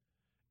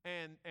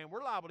 And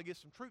we're liable to get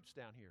some troops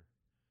down here.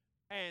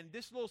 And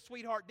this little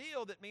sweetheart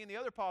deal that me and the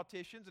other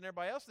politicians and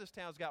everybody else in this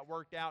town's got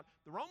worked out,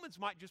 the Romans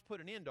might just put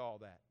an end to all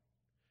that.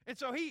 And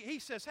so he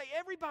says, hey,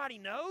 everybody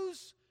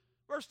knows.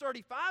 Verse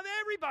 35,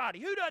 everybody.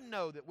 Who doesn't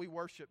know that we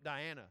worship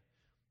Diana?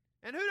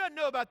 And who doesn't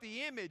know about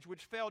the image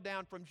which fell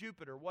down from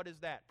Jupiter? What is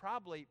that?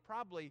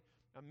 Probably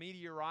a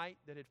meteorite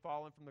that had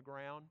fallen from the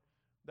ground.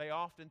 They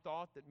often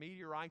thought that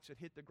meteorites that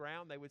hit the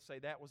ground, they would say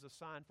that was a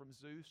sign from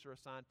Zeus or a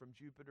sign from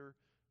Jupiter,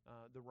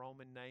 the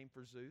Roman name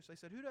for Zeus. They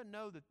said, who doesn't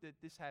know that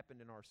this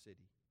happened in our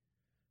city?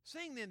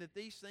 Seeing then that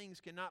these things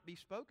cannot be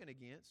spoken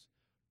against,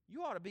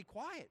 you ought to be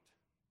quiet.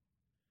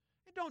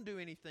 And don't do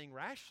anything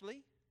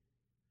rashly.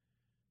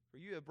 For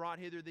you have brought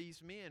hither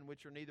these men,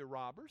 which are neither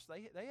robbers.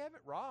 They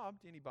haven't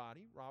robbed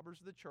anybody. Robbers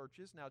of the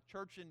churches. Now,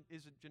 church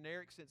is a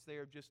generic sense.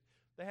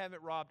 They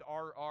haven't robbed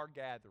our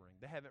gathering.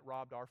 They haven't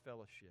robbed our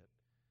fellowship.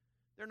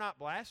 They're not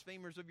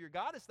blasphemers of your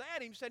goddess. They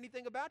hadn't even said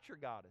anything about your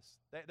goddess.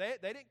 They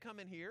didn't come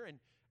in here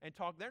and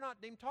talk. They're not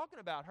even talking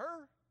about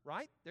her,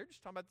 right? They're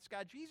just talking about this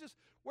guy Jesus.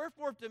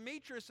 Wherefore, if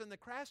Demetrius and the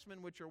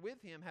craftsmen which are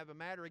with him have a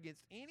matter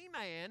against any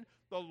man,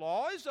 the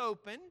law is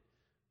open.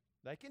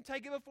 They can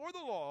take it before the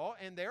law,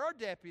 and there are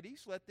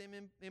deputies. Let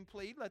them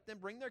plead. Let them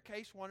bring their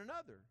case one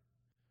another.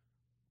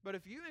 But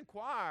if you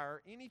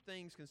inquire any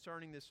things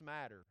concerning this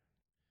matter,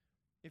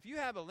 if you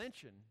have a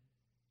lynching,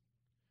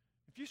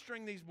 if you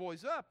string these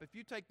boys up, if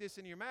you take this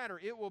in your matter,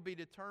 it will be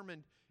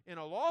determined in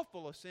a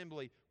lawful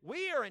assembly.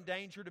 We are in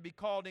danger to be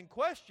called in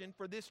question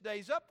for this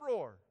day's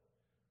uproar,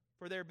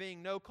 for there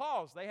being no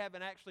cause. They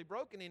haven't actually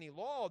broken any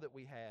law that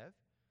we have,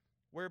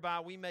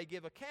 whereby we may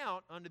give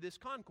account unto this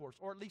concourse,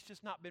 or at least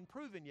it's not been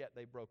proven yet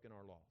they've broken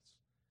our laws.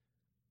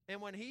 And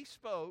when he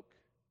spoke,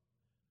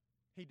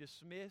 he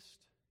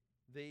dismissed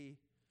the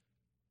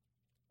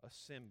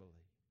assembly.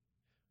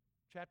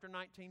 Chapter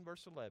 19,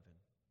 verse 11.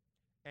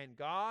 And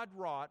God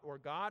wrought, or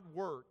God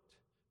worked,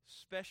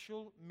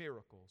 special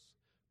miracles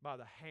by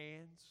the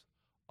hands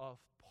of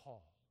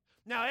Paul.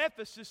 Now,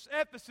 Ephesus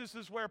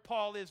is where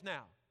Paul is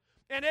now.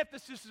 And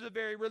Ephesus is a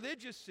very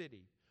religious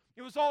city.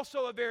 It was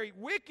also a very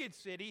wicked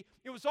city.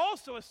 It was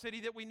also a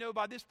city that we know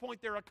by this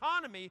point their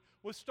economy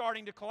was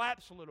starting to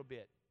collapse a little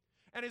bit.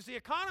 And as the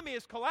economy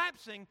is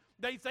collapsing,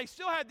 they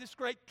still had this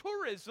great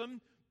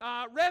tourism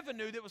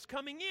revenue that was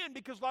coming in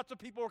because lots of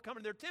people were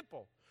coming to their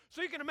temple.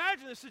 So you can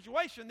imagine the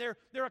situation.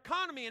 Their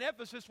economy in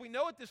Ephesus, we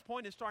know at this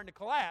point, is starting to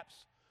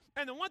collapse.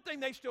 And the one thing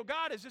they still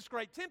got is this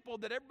great temple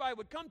that everybody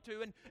would come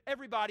to and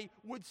everybody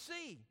would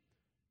see.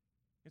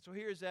 And so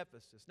here's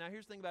Ephesus. Now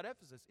here's the thing about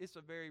Ephesus. It's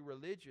a very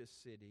religious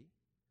city.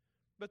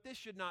 But this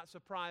should not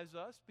surprise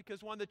us,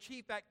 because one of the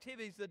chief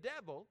activities of the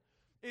devil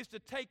is to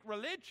take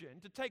religion,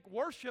 to take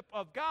worship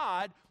of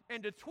God,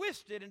 and to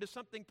twist it into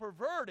something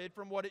perverted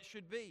from what it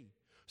should be.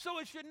 So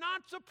it should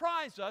not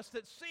surprise us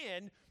that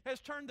sin has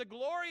turned the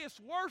glorious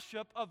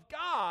worship of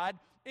God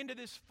into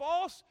this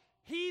false,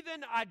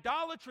 heathen,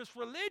 idolatrous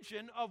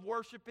religion of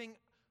worshiping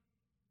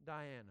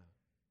Diana.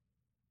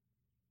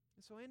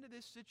 And so into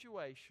this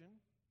situation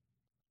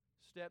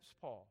steps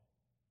Paul.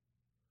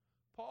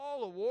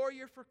 Paul, a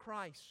warrior for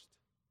Christ.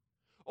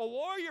 A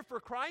warrior for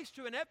Christ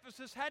who in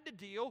Ephesus had to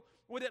deal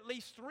with at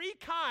least 3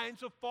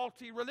 kinds of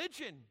faulty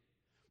religion.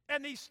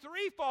 And these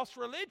 3 false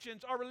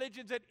religions are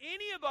religions that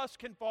any of us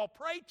can fall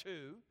prey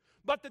to,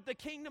 but that the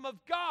kingdom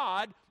of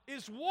God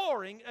is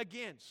warring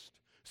against.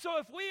 So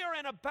if we are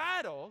in a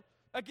battle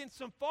against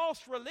some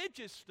false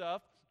religious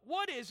stuff,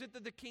 what is it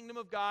that the kingdom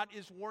of God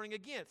is warring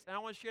against? And I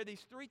want to share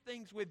these 3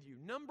 things with you.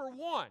 Number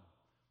one,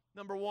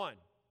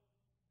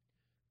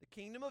 the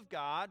kingdom of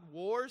God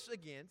wars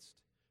against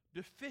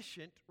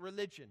deficient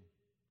religion.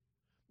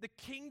 The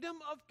kingdom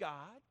of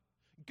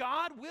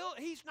God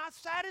He's not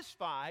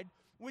satisfied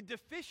with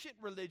deficient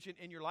religion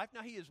in your life.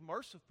 Now, He is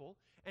merciful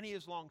and He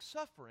is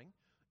long-suffering,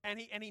 and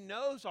He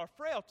knows our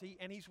frailty,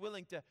 and He's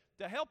willing to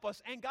help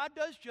us. And God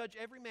does judge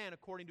every man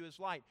according to his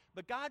light.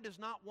 But God does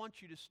not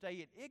want you to stay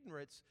in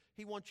ignorance.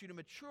 He wants you to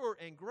mature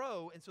and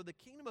grow. And so the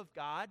kingdom of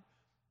God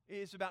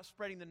is about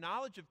spreading the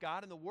knowledge of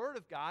God and the Word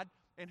of God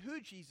and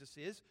who Jesus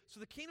is. So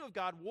the kingdom of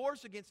God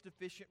wars against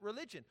deficient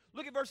religion.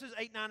 Look at verses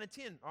 8, 9, and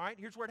 10. All right,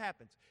 here's where it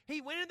happens.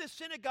 He went into the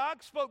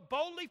synagogue, spoke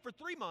boldly for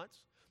 3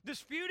 months,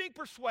 disputing,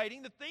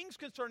 persuading the things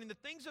concerning the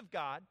things of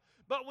God.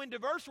 But when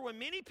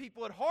many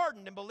people had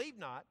hardened and believed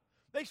not,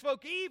 they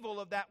spoke evil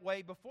of that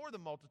way before the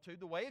multitude,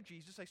 the way of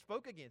Jesus. They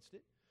spoke against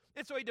it.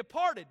 And so He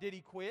departed. Did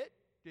He quit?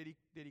 Did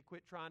he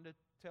quit trying to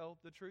tell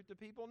the truth to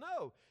people?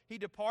 No. He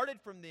departed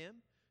from them,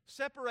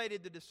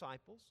 separated the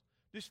disciples,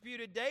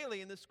 disputed daily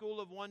in the school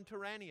of one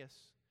Tyrannus.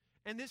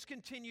 And this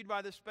continued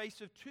by the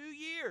space of 2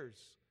 years,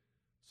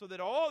 so that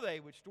all they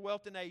which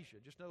dwelt in Asia,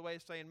 just another way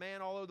of saying,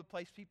 man, all over the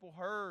place people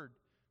heard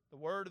the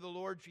word of the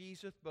Lord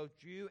Jesus, both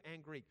Jew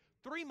and Greek.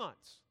 3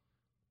 months,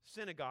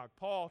 synagogue.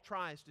 Paul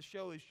tries to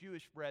show his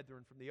Jewish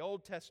brethren from the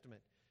Old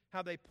Testament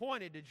how they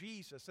pointed to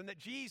Jesus, and that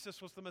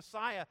Jesus was the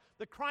Messiah,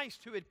 the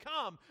Christ who had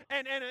come.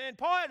 And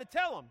Paul had to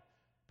tell them,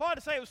 Paul had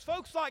to say, it was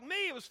folks like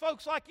me, it was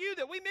folks like you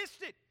that we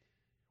missed it.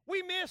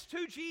 We missed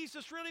who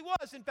Jesus really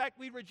was. In fact,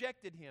 we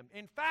rejected Him.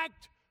 In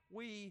fact,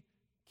 we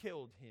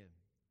killed Him.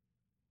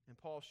 And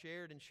Paul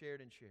shared and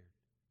shared and shared.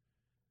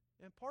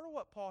 And part of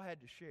what Paul had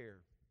to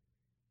share,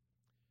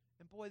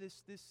 and boy,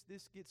 this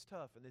gets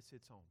tough and this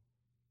hits home.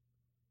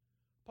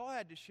 Paul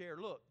had to share,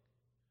 look,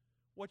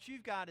 what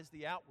you've got is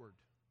the outward.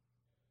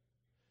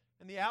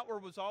 And the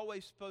outward was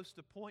always supposed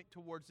to point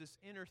towards this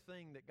inner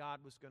thing that God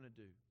was going to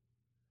do.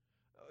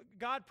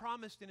 God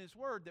promised in His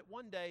Word that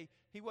one day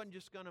He wasn't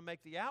just going to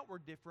make the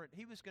outward different.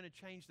 He was going to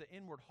change the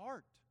inward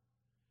heart.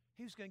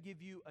 He was going to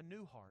give you a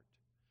new heart.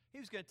 He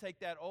was going to take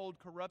that old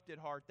corrupted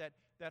heart,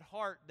 that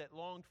heart that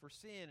longed for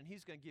sin, and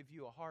He's going to give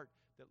you a heart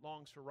that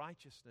longs for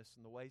righteousness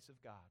in the ways of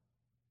God.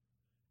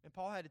 And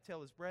Paul had to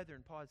tell his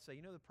brethren, Paul had to say,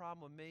 you know the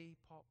problem with me,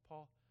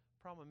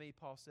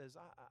 Paul says,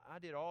 I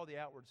did all the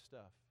outward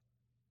stuff,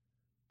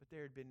 but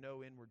there had been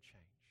no inward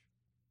change.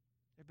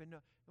 There had been no,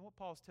 and what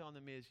Paul's telling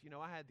them is,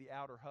 I had the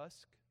outer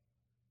husk,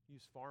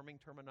 use farming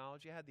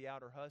terminology, I had the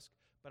outer husk,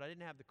 but I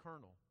didn't have the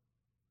kernel.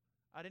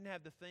 I didn't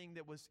have the thing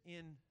that was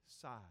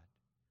inside.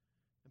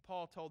 And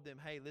Paul told them,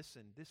 hey,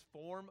 listen, this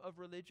form of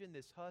religion,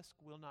 this husk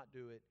will not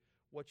do it.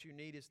 What you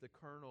need is the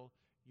kernel.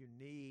 You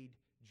need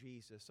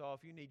Jesus. So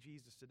if you need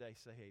Jesus today,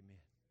 say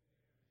amen.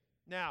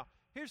 Now,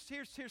 here's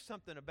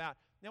something about,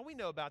 now we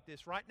know about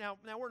this, right? Now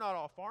we're not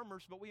all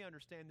farmers, but we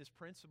understand this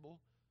principle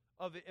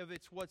of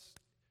it's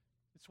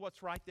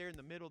what's right there in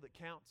the middle that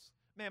counts.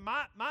 Man,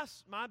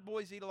 my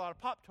boys eat a lot of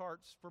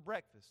Pop-Tarts for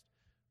breakfast.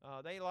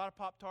 They eat a lot of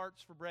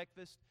Pop-Tarts for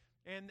breakfast.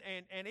 And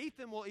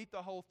Ethan will eat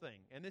the whole thing.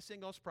 And this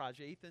ain't going to surprise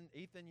you. Ethan,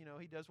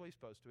 he does what he's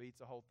supposed to. He eats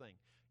the whole thing.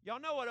 Y'all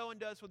know what Owen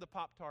does with a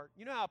Pop-Tart.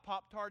 You know how a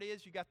Pop-Tart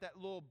is? You got that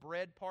little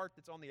bread part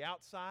that's on the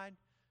outside.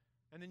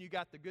 And then you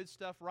got the good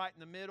stuff right in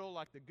the middle,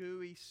 like the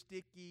gooey,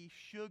 sticky,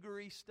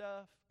 sugary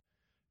stuff.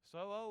 So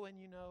Owen,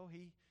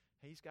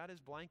 he's got his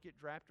blanket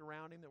wrapped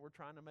around him that we're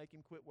trying to make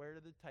him quit wear to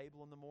the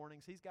table in the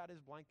mornings. He's got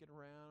his blanket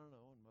around, and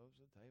Owen moves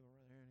the table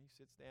right there, and he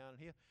sits down, and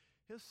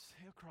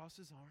he'll cross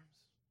his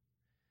arms.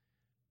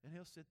 And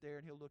he'll sit there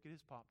and he'll look at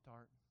his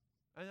Pop-Tart.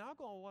 And I'll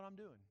go on what I'm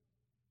doing.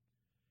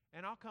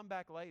 And I'll come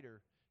back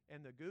later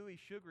and the gooey,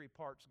 sugary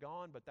part's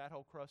gone, but that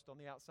whole crust on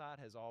the outside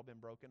has all been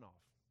broken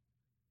off.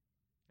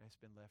 And it's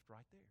been left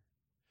right there.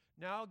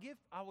 Now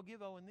I will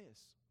give Owen this.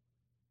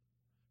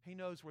 He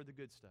knows where the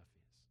good stuff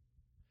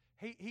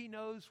is. He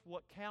knows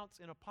what counts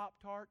in a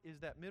Pop-Tart is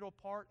that middle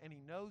part, and he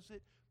knows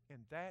it, and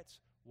that's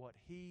what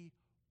he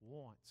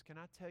wants. Can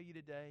I tell you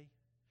today,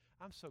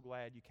 I'm so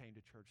glad you came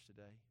to church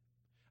today.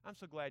 I'm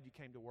so glad you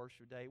came to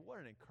worship today. What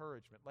an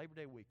encouragement. Labor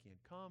Day weekend.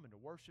 Come and to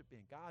worship in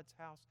God's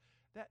house.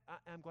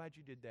 I'm glad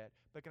you did that.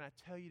 But can I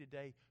tell you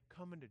today,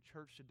 coming to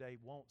church today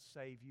won't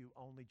save you.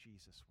 Only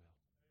Jesus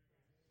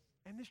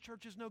will. And this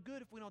church is no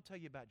good if we don't tell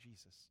you about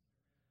Jesus.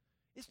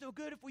 It's no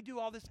good if we do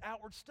all this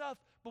outward stuff,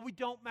 but we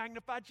don't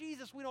magnify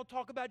Jesus. We don't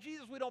talk about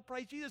Jesus. We don't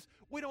praise Jesus.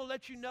 We don't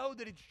let you know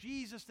that it's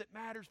Jesus that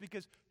matters,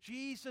 because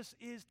Jesus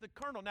is the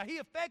kernel. Now, He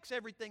affects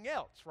everything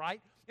else, right?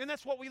 And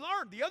that's what we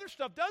learned. The other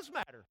stuff does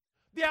matter.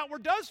 The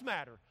outward does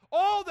matter.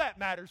 All that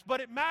matters,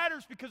 but it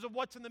matters because of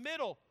what's in the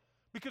middle,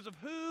 because of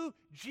who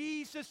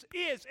Jesus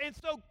is. And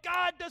so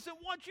God doesn't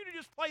want you to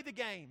just play the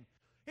game.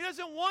 He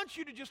doesn't want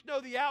you to just know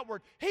the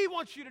outward. He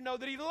wants you to know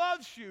that He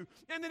loves you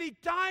and that He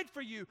died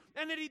for you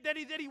and that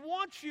He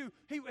wants you.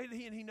 And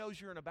He knows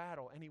you're in a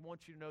battle, and He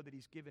wants you to know that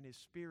He's given His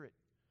Spirit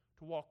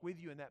to walk with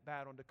you in that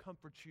battle and to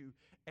comfort you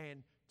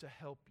and to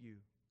help you.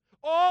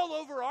 All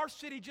over our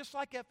city, just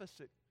like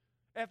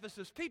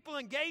Ephesus, people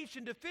engaged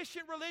in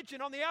deficient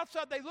religion. On the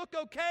outside, they look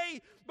okay,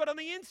 but on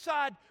the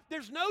inside,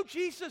 there's no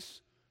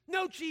Jesus.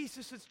 No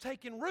Jesus has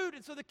taken root,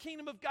 and so the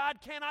kingdom of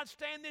God cannot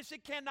stand this.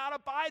 It cannot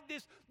abide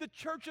this. The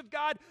church of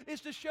God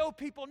is to show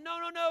people, no,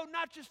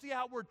 not just the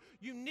outward.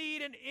 You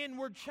need an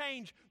inward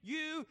change.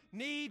 You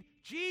need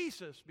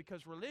Jesus,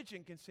 because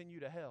religion can send you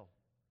to hell.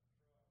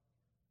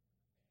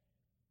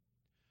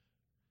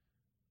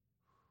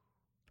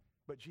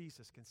 But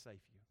Jesus can save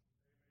you.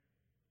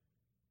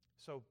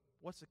 So,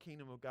 what's the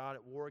kingdom of God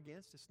at war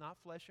against? It's not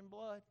flesh and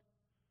blood.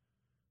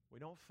 We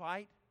don't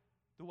fight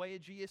the way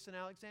Aegeus and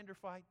Alexander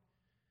fight,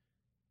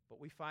 but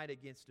we fight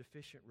against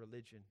deficient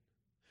religion.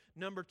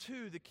 Number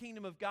two, the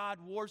kingdom of God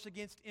wars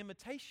against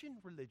imitation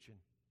religion.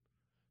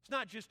 It's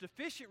not just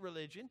deficient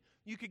religion.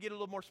 You could get a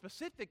little more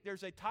specific.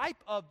 There's a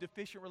type of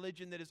deficient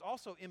religion that is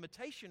also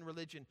imitation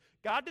religion.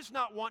 God does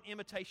not want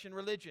imitation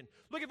religion.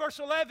 Look at verse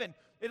 11.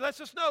 It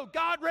lets us know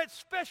God wrought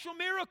special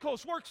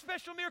miracles, worked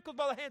special miracles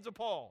by the hands of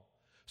Paul,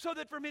 so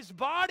that from his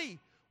body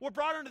were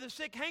brought unto the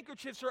sick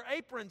handkerchiefs or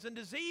aprons, and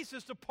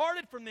diseases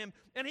departed from them,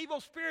 and evil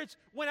spirits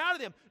went out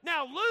of them.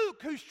 Now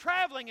Luke, who's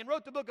traveling and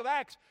wrote the book of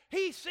Acts,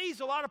 he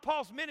sees a lot of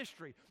Paul's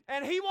ministry,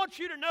 and he wants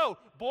you to know,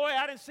 boy,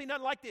 I didn't see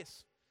nothing like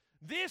this.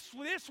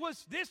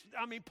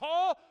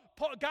 Paul,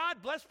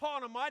 God bless Paul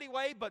in a mighty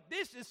way, but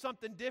this is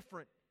something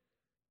different.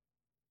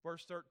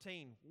 Verse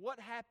 13, what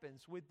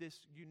happens with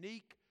this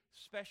unique,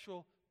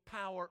 special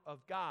power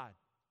of God?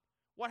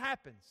 What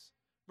happens?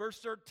 Verse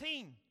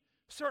 13,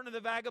 certain of the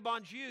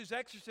vagabond Jews,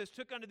 exorcists,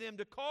 took unto them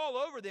to call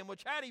over them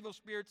which had evil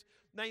spirits.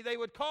 They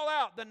would call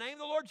out the name of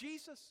the Lord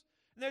Jesus.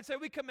 And they'd say,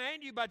 we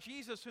command you by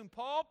Jesus whom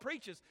Paul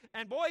preaches.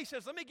 And boy, he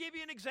says, let me give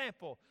you an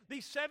example.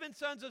 These 7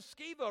 sons of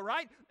Sceva,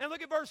 right? And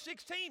look at verse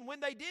 16. When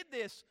they did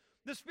this,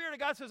 the Spirit of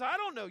God says, I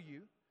don't know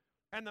you.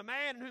 And the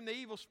man in whom the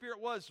evil spirit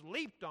was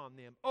leaped on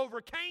them,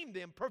 overcame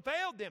them,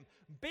 prevailed them,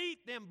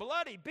 beat them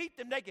bloody, beat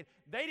them naked.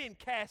 They didn't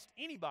cast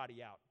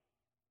anybody out.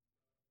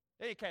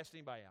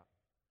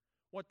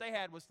 What they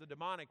had was the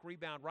demonic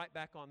rebound right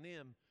back on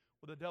them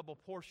with a double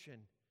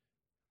portion.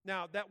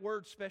 Now, that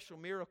word special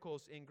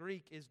miracles in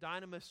Greek is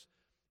dynamis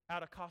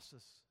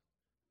autakosis.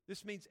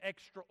 This means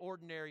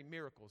extraordinary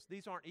miracles.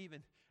 These aren't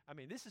even,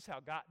 this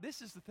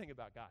is the thing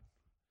about God.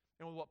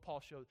 And what Paul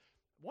showed.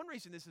 One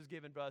reason this is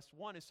given to us,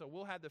 one is so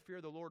we'll have the fear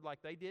of the Lord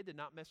like they did, to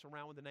not mess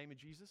around with the name of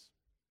Jesus,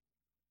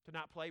 to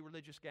not play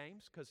religious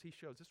games, because he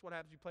shows this is what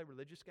happens when you play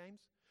religious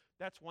games.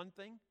 That's one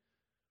thing.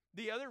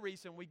 The other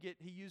reason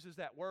he uses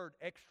that word,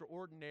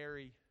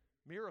 extraordinary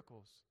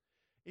miracles,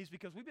 is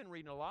because we've been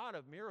reading a lot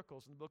of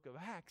miracles in the book of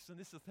Acts, and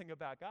this is the thing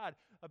about God.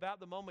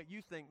 About the moment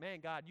you think, man,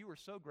 God, you are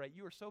so great,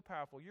 you are so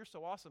powerful, you're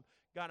so awesome.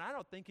 God, I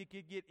don't think it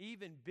could get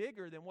even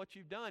bigger than what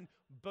you've done.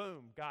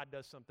 Boom, God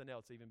does something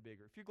else even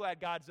bigger. If you're glad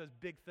God does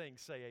big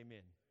things, say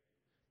amen.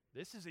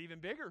 This is even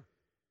bigger.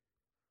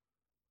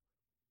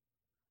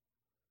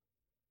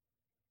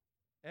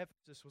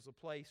 Ephesus was a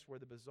place where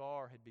the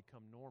bizarre had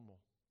become normal,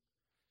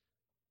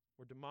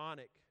 where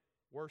demonic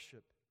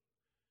worship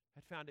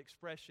had found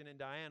expression in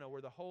Diana,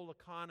 where the whole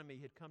economy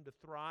had come to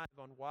thrive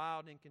on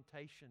wild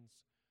incantations,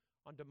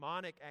 on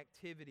demonic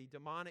activity,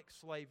 demonic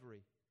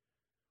slavery.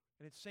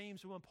 And it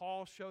seems when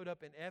Paul showed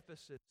up in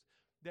Ephesus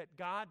that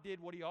God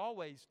did what He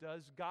always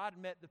does. God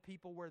met the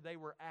people where they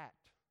were at.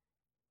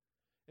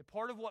 And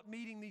part of what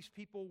meeting these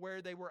people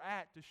where they were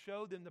at to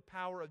show them the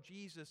power of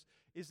Jesus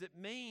is it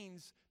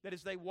means that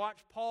as they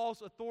watched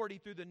Paul's authority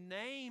through the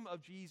name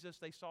of Jesus,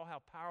 they saw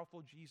how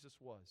powerful Jesus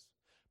was.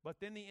 But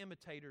then the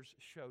imitators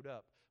showed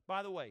up.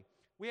 By the way,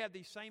 we have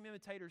these same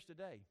imitators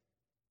today.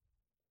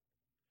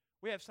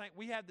 We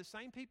have the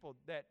same people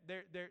that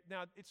they're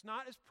now. It's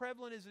not as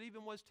prevalent as it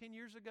even was 10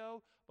 years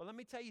ago. But let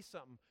me tell you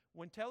something.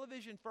 When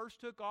television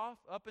first took off,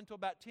 up until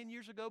about 10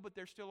 years ago, but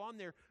they're still on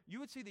there, you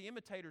would see the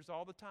imitators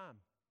all the time.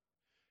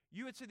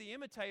 You would see the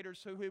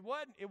imitators who it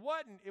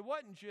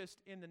wasn't just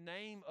in the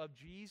name of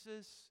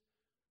Jesus,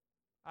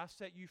 I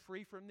set you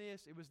free from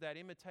this. It was that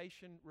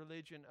imitation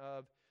religion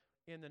of,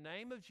 in the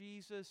name of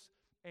Jesus,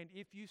 and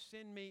if you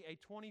send me a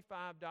 $25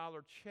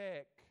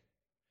 check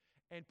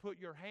and put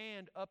your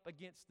hand up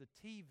against the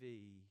TV,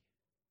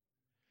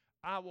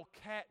 I will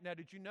Now,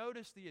 did you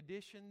notice the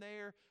addition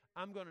there?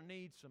 I'm going to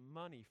need some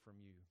money from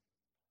you.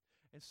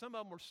 And some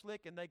of them were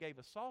slick and they gave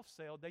a soft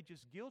sell. They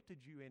just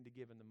guilted you into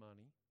giving the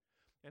money.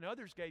 And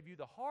others gave you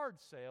the hard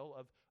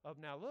sell of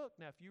now look,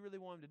 now if you really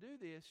want him to do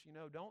this,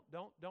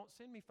 don't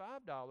send me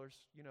 $5.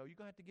 You're going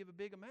to have to give a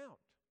big amount.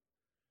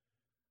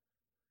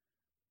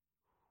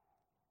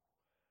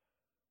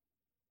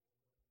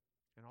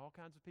 And all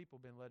kinds of people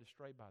have been led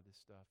astray by this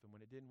stuff. And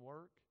when it didn't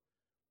work,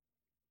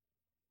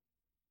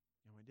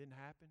 and when it didn't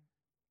happen,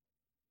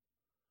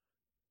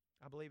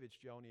 I believe it's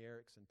Joni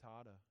Eareckson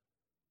Tada.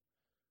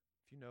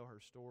 If you know her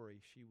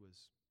story, she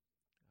was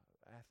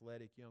an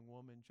athletic young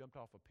woman, jumped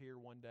off a pier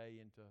one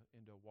day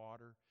into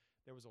water.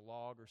 There was a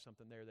log or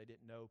something there they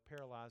didn't know,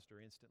 paralyzed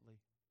her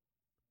instantly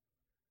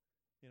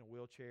in a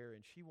wheelchair,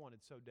 and she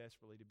wanted so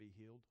desperately to be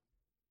healed.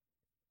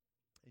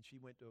 And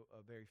she went to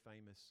a very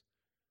famous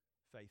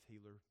faith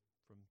healer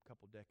from a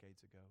couple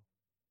decades ago.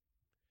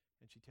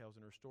 And she tells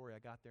in her story,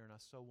 I got there and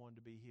I so wanted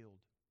to be healed.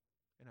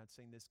 And I'd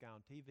seen this guy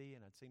on TV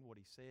and I'd seen what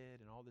he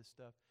said and all this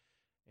stuff.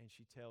 And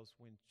she tells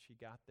when she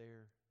got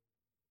there,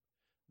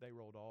 they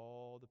rolled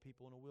all the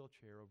people in a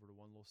wheelchair over to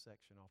one little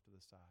section off to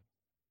the side.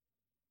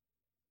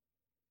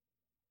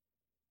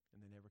 And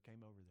they never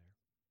came over there.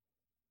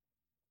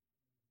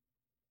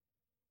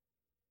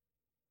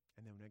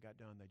 And then when they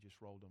got done, they just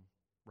rolled them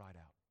right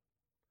out.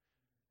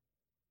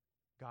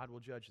 God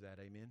will judge that,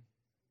 amen?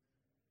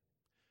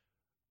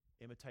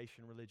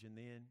 Imitation religion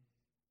then,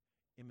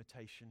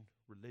 imitation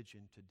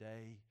religion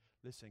today.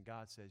 Listen,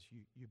 God says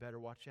you better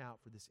watch out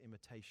for this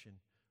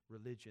imitation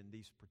religion,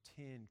 these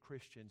pretend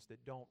Christians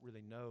that don't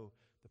really know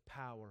the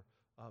power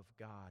of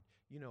God.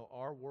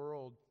 Our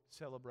world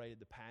celebrated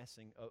the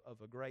passing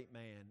of a great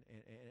man,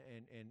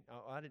 and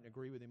I didn't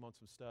agree with him on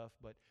some stuff,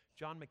 but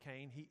John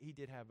McCain,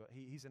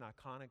 he's an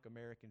iconic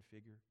American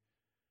figure.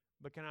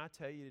 But can I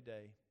tell you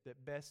today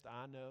that best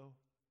I know,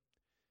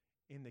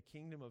 in the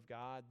kingdom of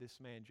God, this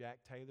man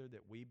Jack Taylor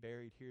that we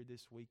buried here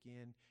this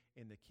weekend,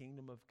 in the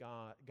kingdom of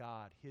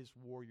God, his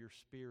warrior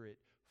spirit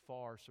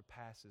far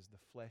surpasses the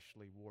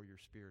fleshly warrior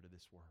spirit of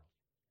this world.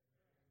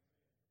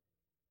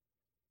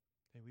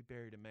 And we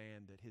buried a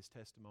man that his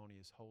testimony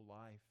his whole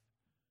life,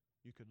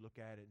 you could look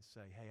at it and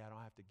say, hey, I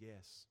don't have to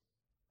guess.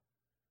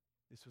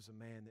 This was a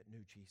man that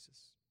knew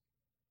Jesus.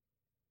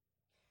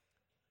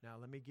 Now,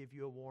 let me give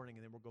you a warning,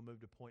 and then we're going to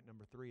move to point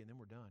number 3, and then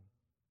we're done.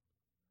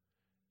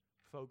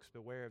 Folks,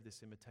 beware of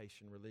this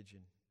imitation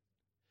religion,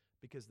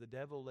 because the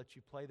devil lets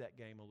you play that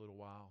game a little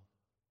while,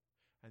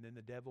 and then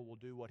the devil will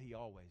do what he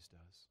always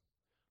does.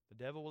 The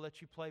devil will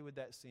let you play with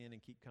that sin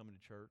and keep coming to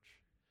church.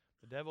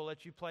 The devil will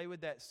let you play with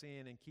that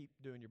sin and keep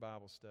doing your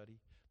Bible study.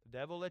 The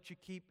devil will let you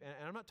keep,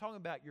 and I'm not talking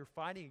about you're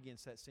fighting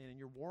against that sin and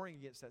you're warring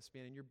against that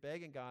sin and you're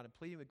begging God and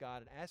pleading with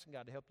God and asking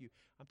God to help you.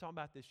 I'm talking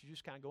about this. You're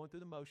just kind of going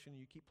through the motion and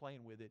you keep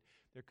playing with it.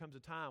 There comes a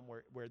time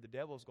where the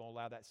devil's going to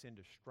allow that sin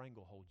to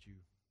stranglehold you.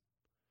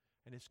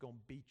 And it's going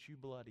to beat you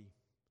bloody.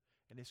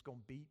 And it's going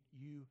to beat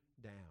you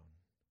down.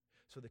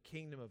 So the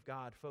kingdom of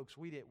God, folks,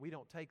 we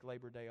don't take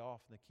Labor Day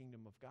off in the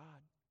kingdom of God.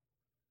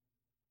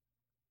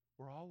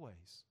 We're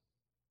always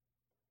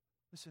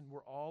in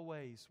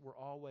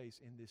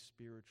this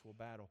spiritual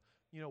battle.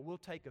 We'll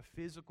take a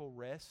physical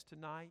rest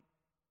tonight.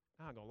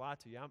 I'm not going to lie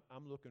to you.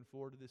 I'm looking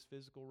forward to this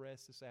physical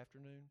rest this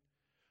afternoon.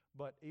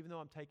 But even though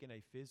I'm taking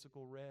a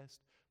physical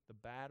rest, the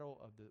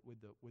battle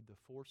with the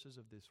forces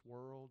of this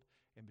world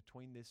and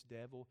between this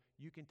devil,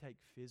 you can take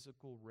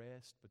physical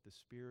rest, but the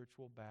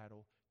spiritual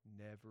battle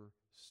never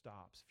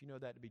stops. If you know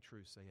that to be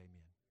true, say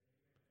amen.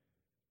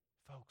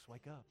 Folks,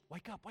 wake up.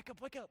 Wake up, wake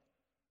up, wake up.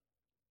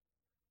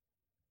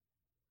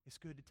 It's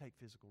good to take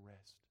physical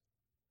rest.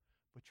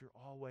 But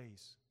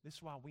this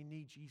is why we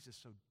need Jesus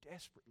so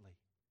desperately.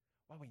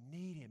 Why we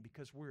need Him,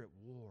 because we're at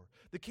war.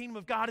 The kingdom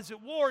of God is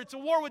at war. It's a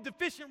war with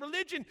deficient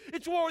religion.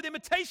 It's a war with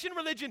imitation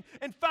religion.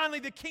 And finally,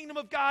 the kingdom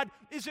of God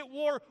is at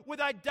war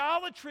with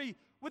idolatry,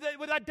 with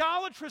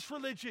idolatrous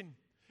religion.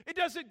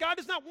 God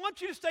does not want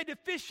you to stay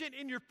deficient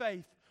in your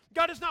faith.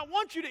 God does not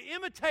want you to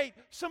imitate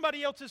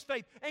somebody else's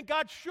faith. And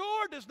God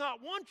sure does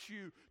not want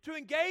you to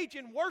engage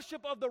in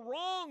worship of the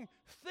wrong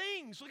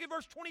things. Look at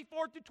verse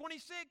 24 through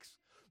 26.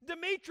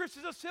 Demetrius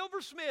is a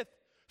silversmith.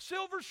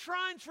 Silver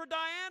shrines for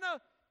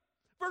Diana.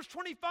 Verse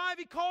 25,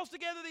 he calls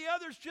together the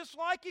others just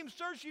like him.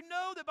 Sirs, you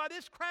know that by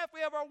this craft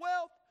we have our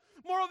wealth.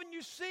 Moreover,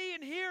 you see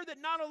and hear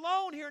that not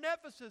alone here in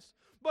Ephesus,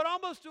 but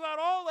almost throughout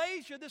all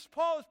Asia, this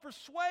Paul has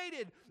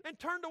persuaded and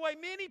turned away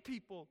many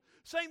people,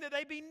 saying that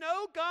they be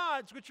no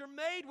gods which are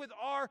made with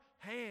our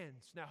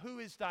hands. Now, who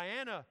is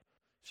Diana?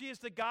 She is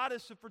the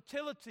goddess of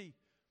fertility,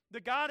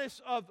 the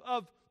goddess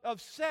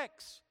of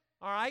sex.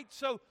 All right,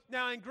 so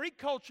now in Greek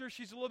culture,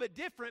 she's a little bit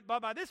different,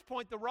 but by this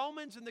point, the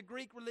Romans and the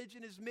Greek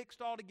religion is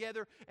mixed all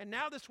together, and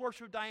now this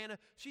worship of Diana,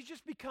 she's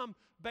just become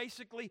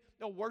basically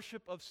a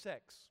worship of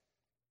sex.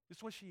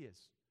 That's what she is.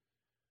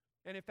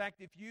 And in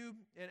fact, and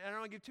I don't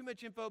want to give too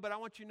much info, but I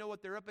want you to know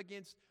what they're up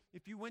against.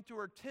 If you went to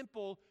her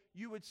temple,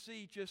 you would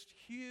see just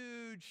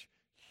huge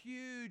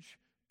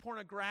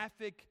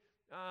pornographic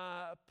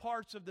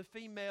parts of the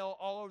female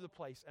all over the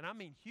place. And I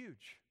mean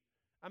huge.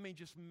 I mean,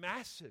 just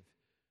massive.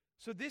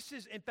 So this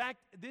is, in fact,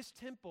 this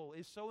temple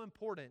is so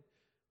important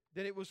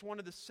that it was one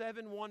of the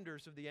 7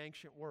 wonders of the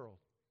ancient world.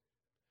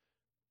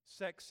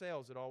 Sex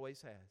sells, it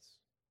always has.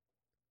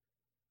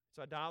 It's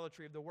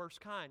idolatry of the worst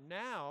kind.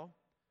 Now,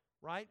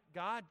 right,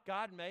 God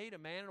made a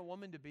man and a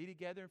woman to be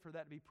together and for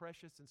that to be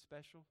precious and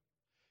special.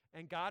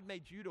 And God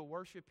made you to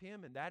worship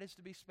Him, and that is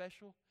to be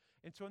special.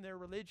 And so in their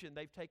religion,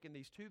 they've taken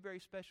these 2 very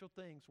special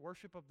things,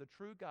 worship of the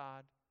true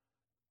God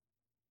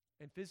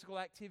and physical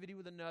activity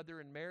with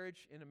another in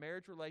marriage, in a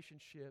marriage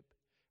relationship.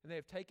 And they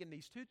have taken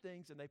these 2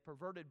 things and they've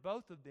perverted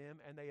both of them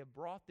and they have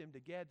brought them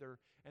together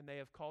and they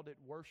have called it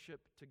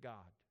worship to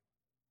God.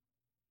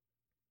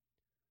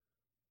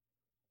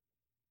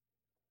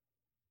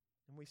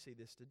 And we see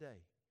this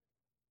today.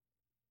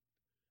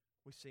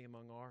 We see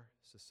among our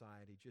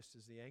society, just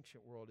as the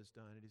ancient world has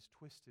done, it has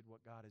twisted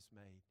what God has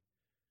made.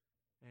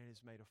 And it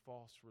has made a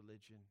false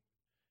religion.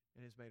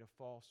 And has made a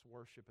false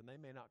worship. And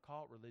they may not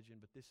call it religion,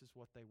 but this is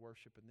what they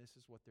worship and this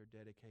is what they're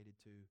dedicated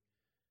to.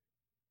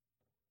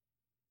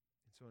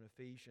 And so in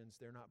Ephesians,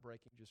 they're not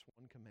breaking just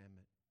one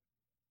commandment.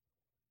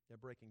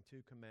 They're breaking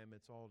 2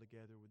 commandments all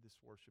together with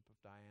this worship of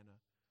Diana.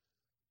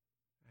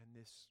 And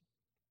this,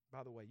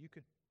 by the way, you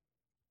could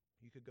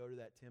go to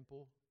that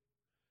temple,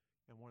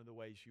 and one of the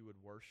ways you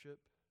would worship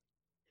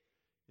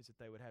is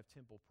that they would have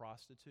temple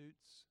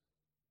prostitutes.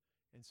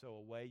 And so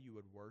a way you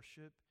would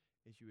worship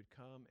is you would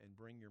come and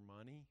bring your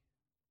money,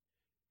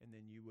 and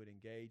then you would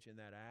engage in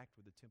that act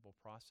with a temple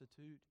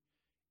prostitute,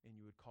 and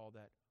you would call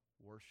that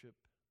worship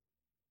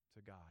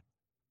to God.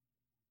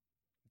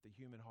 If the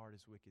human heart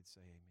is wicked,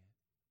 say amen.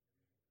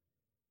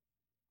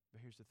 But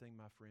here's the thing,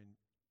 my friend.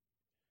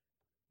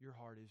 Your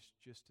heart is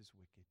just as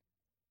wicked.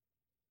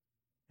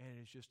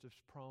 And it's just as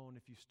prone,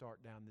 if you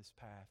start down this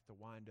path, to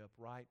wind up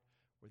right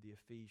where the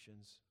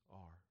Ephesians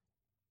are.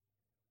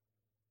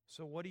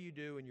 So what do you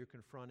do when you're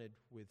confronted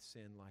with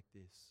sin like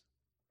this?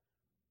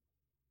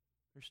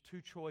 There's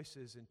 2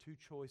 choices, and 2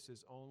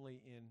 choices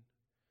only in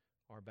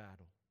our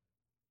battle.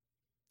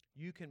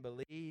 You can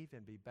believe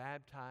and be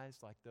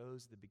baptized like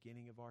those at the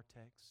beginning of our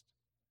text.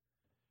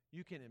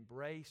 You can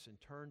embrace and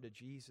turn to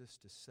Jesus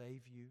to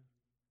save you,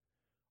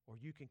 or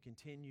you can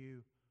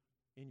continue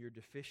in your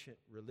deficient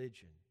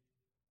religion.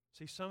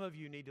 See, some of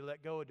you need to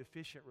let go of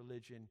deficient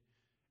religion,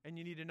 and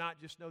you need to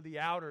not just know the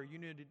outer, you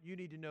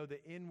need to know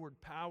the inward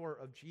power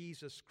of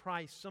Jesus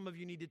Christ. Some of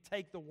you need to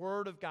take the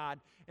Word of God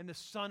and the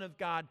Son of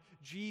God,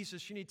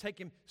 Jesus. You need to take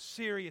Him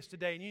serious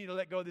today, and you need to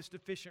let go of this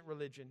deficient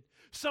religion.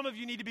 Some of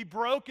you need to be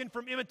broken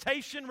from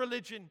imitation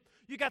religion.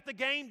 You got the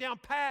game down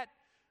pat,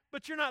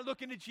 but you're not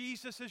looking to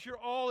Jesus as your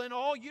all in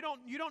all. You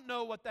don't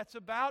know what that's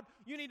about.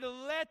 You need to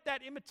let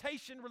that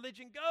imitation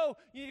religion go.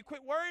 You need to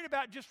quit worrying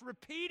about just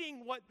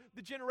repeating what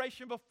the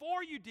generation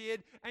before you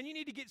did, and you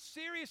need to get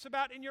serious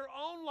about in your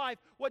own life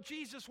what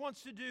Jesus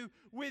wants to do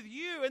with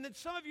you. And then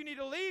some of you need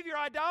to leave your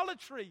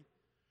idolatry.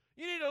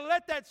 You need to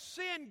let that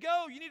sin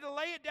go. You need to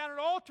lay it down at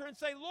an altar and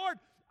say, Lord,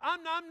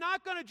 I'm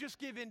not going to just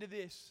give in to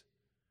this.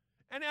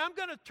 And I'm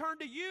going to turn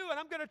to you, and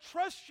I'm going to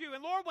trust you.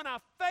 And Lord, when I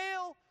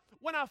fail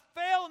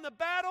in the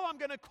battle, I'm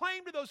going to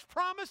claim to those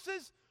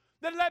promises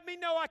that let me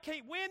know I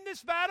can't win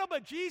this battle,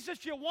 but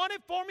Jesus, you won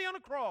it for me on the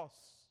cross.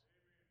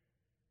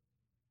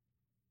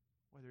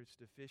 Whether it's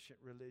deficient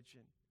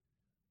religion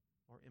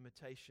or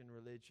imitation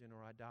religion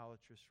or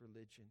idolatrous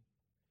religion,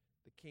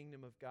 the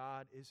kingdom of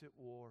God is at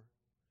war,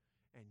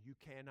 and you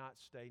cannot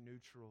stay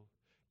neutral.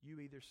 You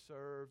either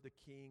serve the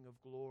King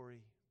of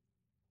glory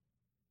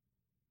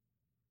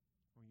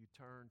or you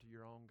turn to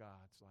your own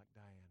gods like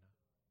Diana.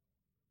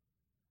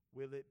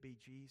 Will it be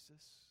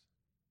Jesus,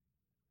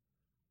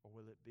 or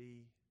will it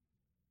be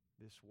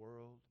this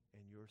world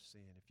and your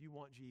sin? If you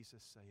want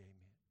Jesus, say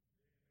amen.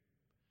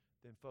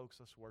 Then folks,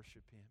 let's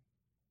worship Him.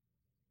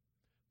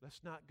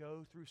 Let's not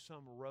go through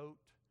some rote,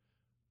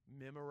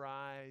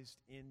 memorized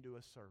into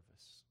a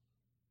service.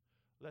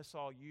 Let's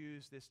all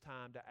use this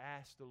time to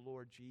ask the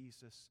Lord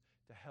Jesus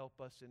to help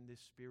us in this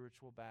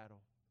spiritual battle.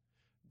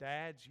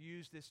 Dads,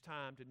 use this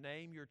time to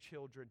name your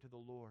children to the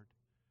Lord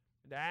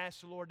and to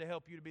ask the Lord to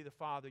help you to be the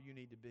father you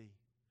need to be.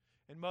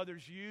 And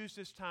mothers, use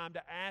this time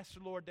to ask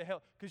the Lord to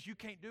help, because you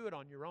can't do it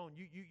on your own.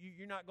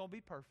 You're not going to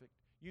be perfect.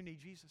 You need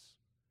Jesus.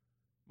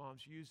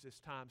 Moms, use this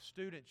time.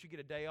 Students, you get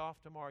a day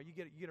off tomorrow. You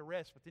get a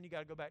rest, but then you got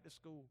to go back to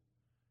school.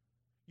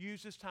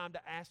 Use this time to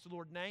ask the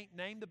Lord,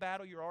 name the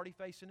battle you're already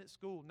facing at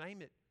school.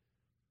 Name it.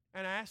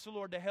 And ask the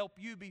Lord to help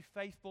you be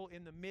faithful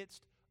in the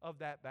midst of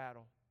that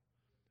battle.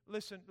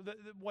 Listen,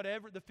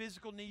 whatever the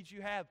physical needs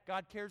you have,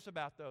 God cares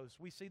about those.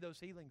 We see those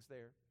healings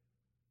there.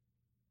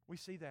 We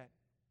see that.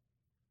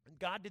 And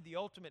God did the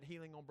ultimate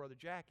healing on Brother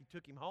Jack. He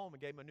took him home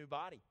and gave him a new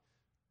body.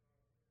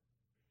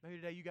 Maybe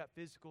today you got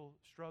physical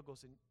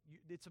struggles, and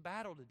it's a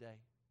battle today.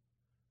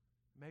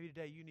 Maybe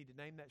today you need to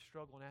name that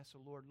struggle and ask the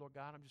Lord, Lord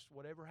God,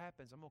 whatever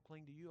happens, I'm going to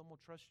cling to you. I'm going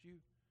to trust you.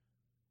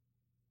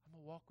 I'm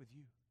going to walk with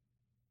you.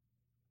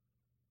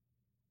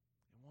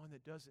 And one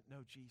that doesn't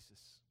know Jesus,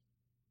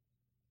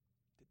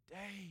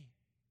 today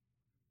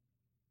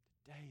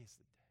is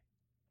the day.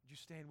 Would you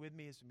stand with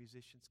me as the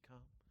musicians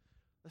come?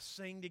 Let's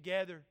sing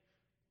together.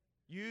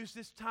 Use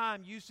this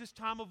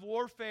time of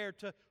warfare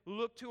to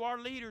look to our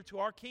leader, to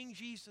our King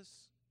Jesus.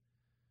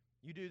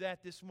 You do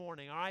that this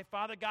morning. All right,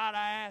 Father God,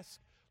 I ask,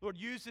 Lord,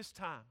 use this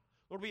time.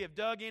 Lord, we have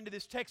dug into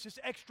this text, this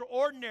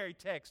extraordinary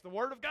text. The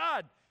Word of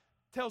God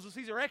tells us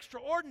these are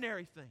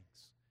extraordinary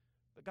things.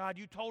 But God,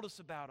 you told us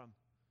about them.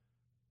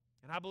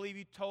 And I believe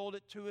you told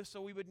it to us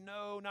so we would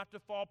know not to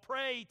fall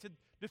prey to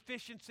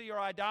deficiency or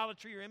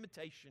idolatry or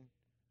imitation.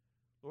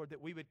 Lord,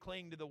 that we would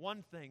cling to the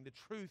one thing, the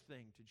true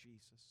thing, to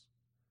Jesus.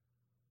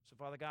 So,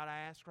 Father God, I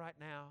ask right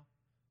now,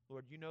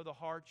 Lord, you know the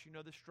hearts, you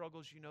know the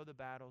struggles, you know the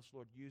battles.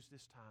 Lord, use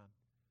this time.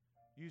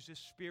 Use this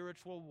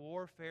spiritual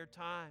warfare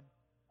time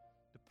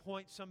to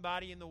point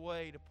somebody in the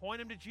way, to point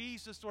them to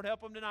Jesus. Lord,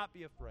 help them to not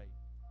be afraid.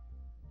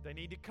 If they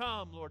need to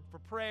come, Lord, for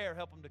prayer,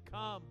 help them to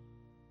come.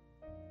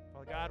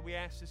 Father God, we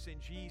ask this in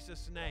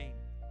Jesus' name.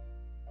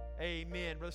 Amen. Brother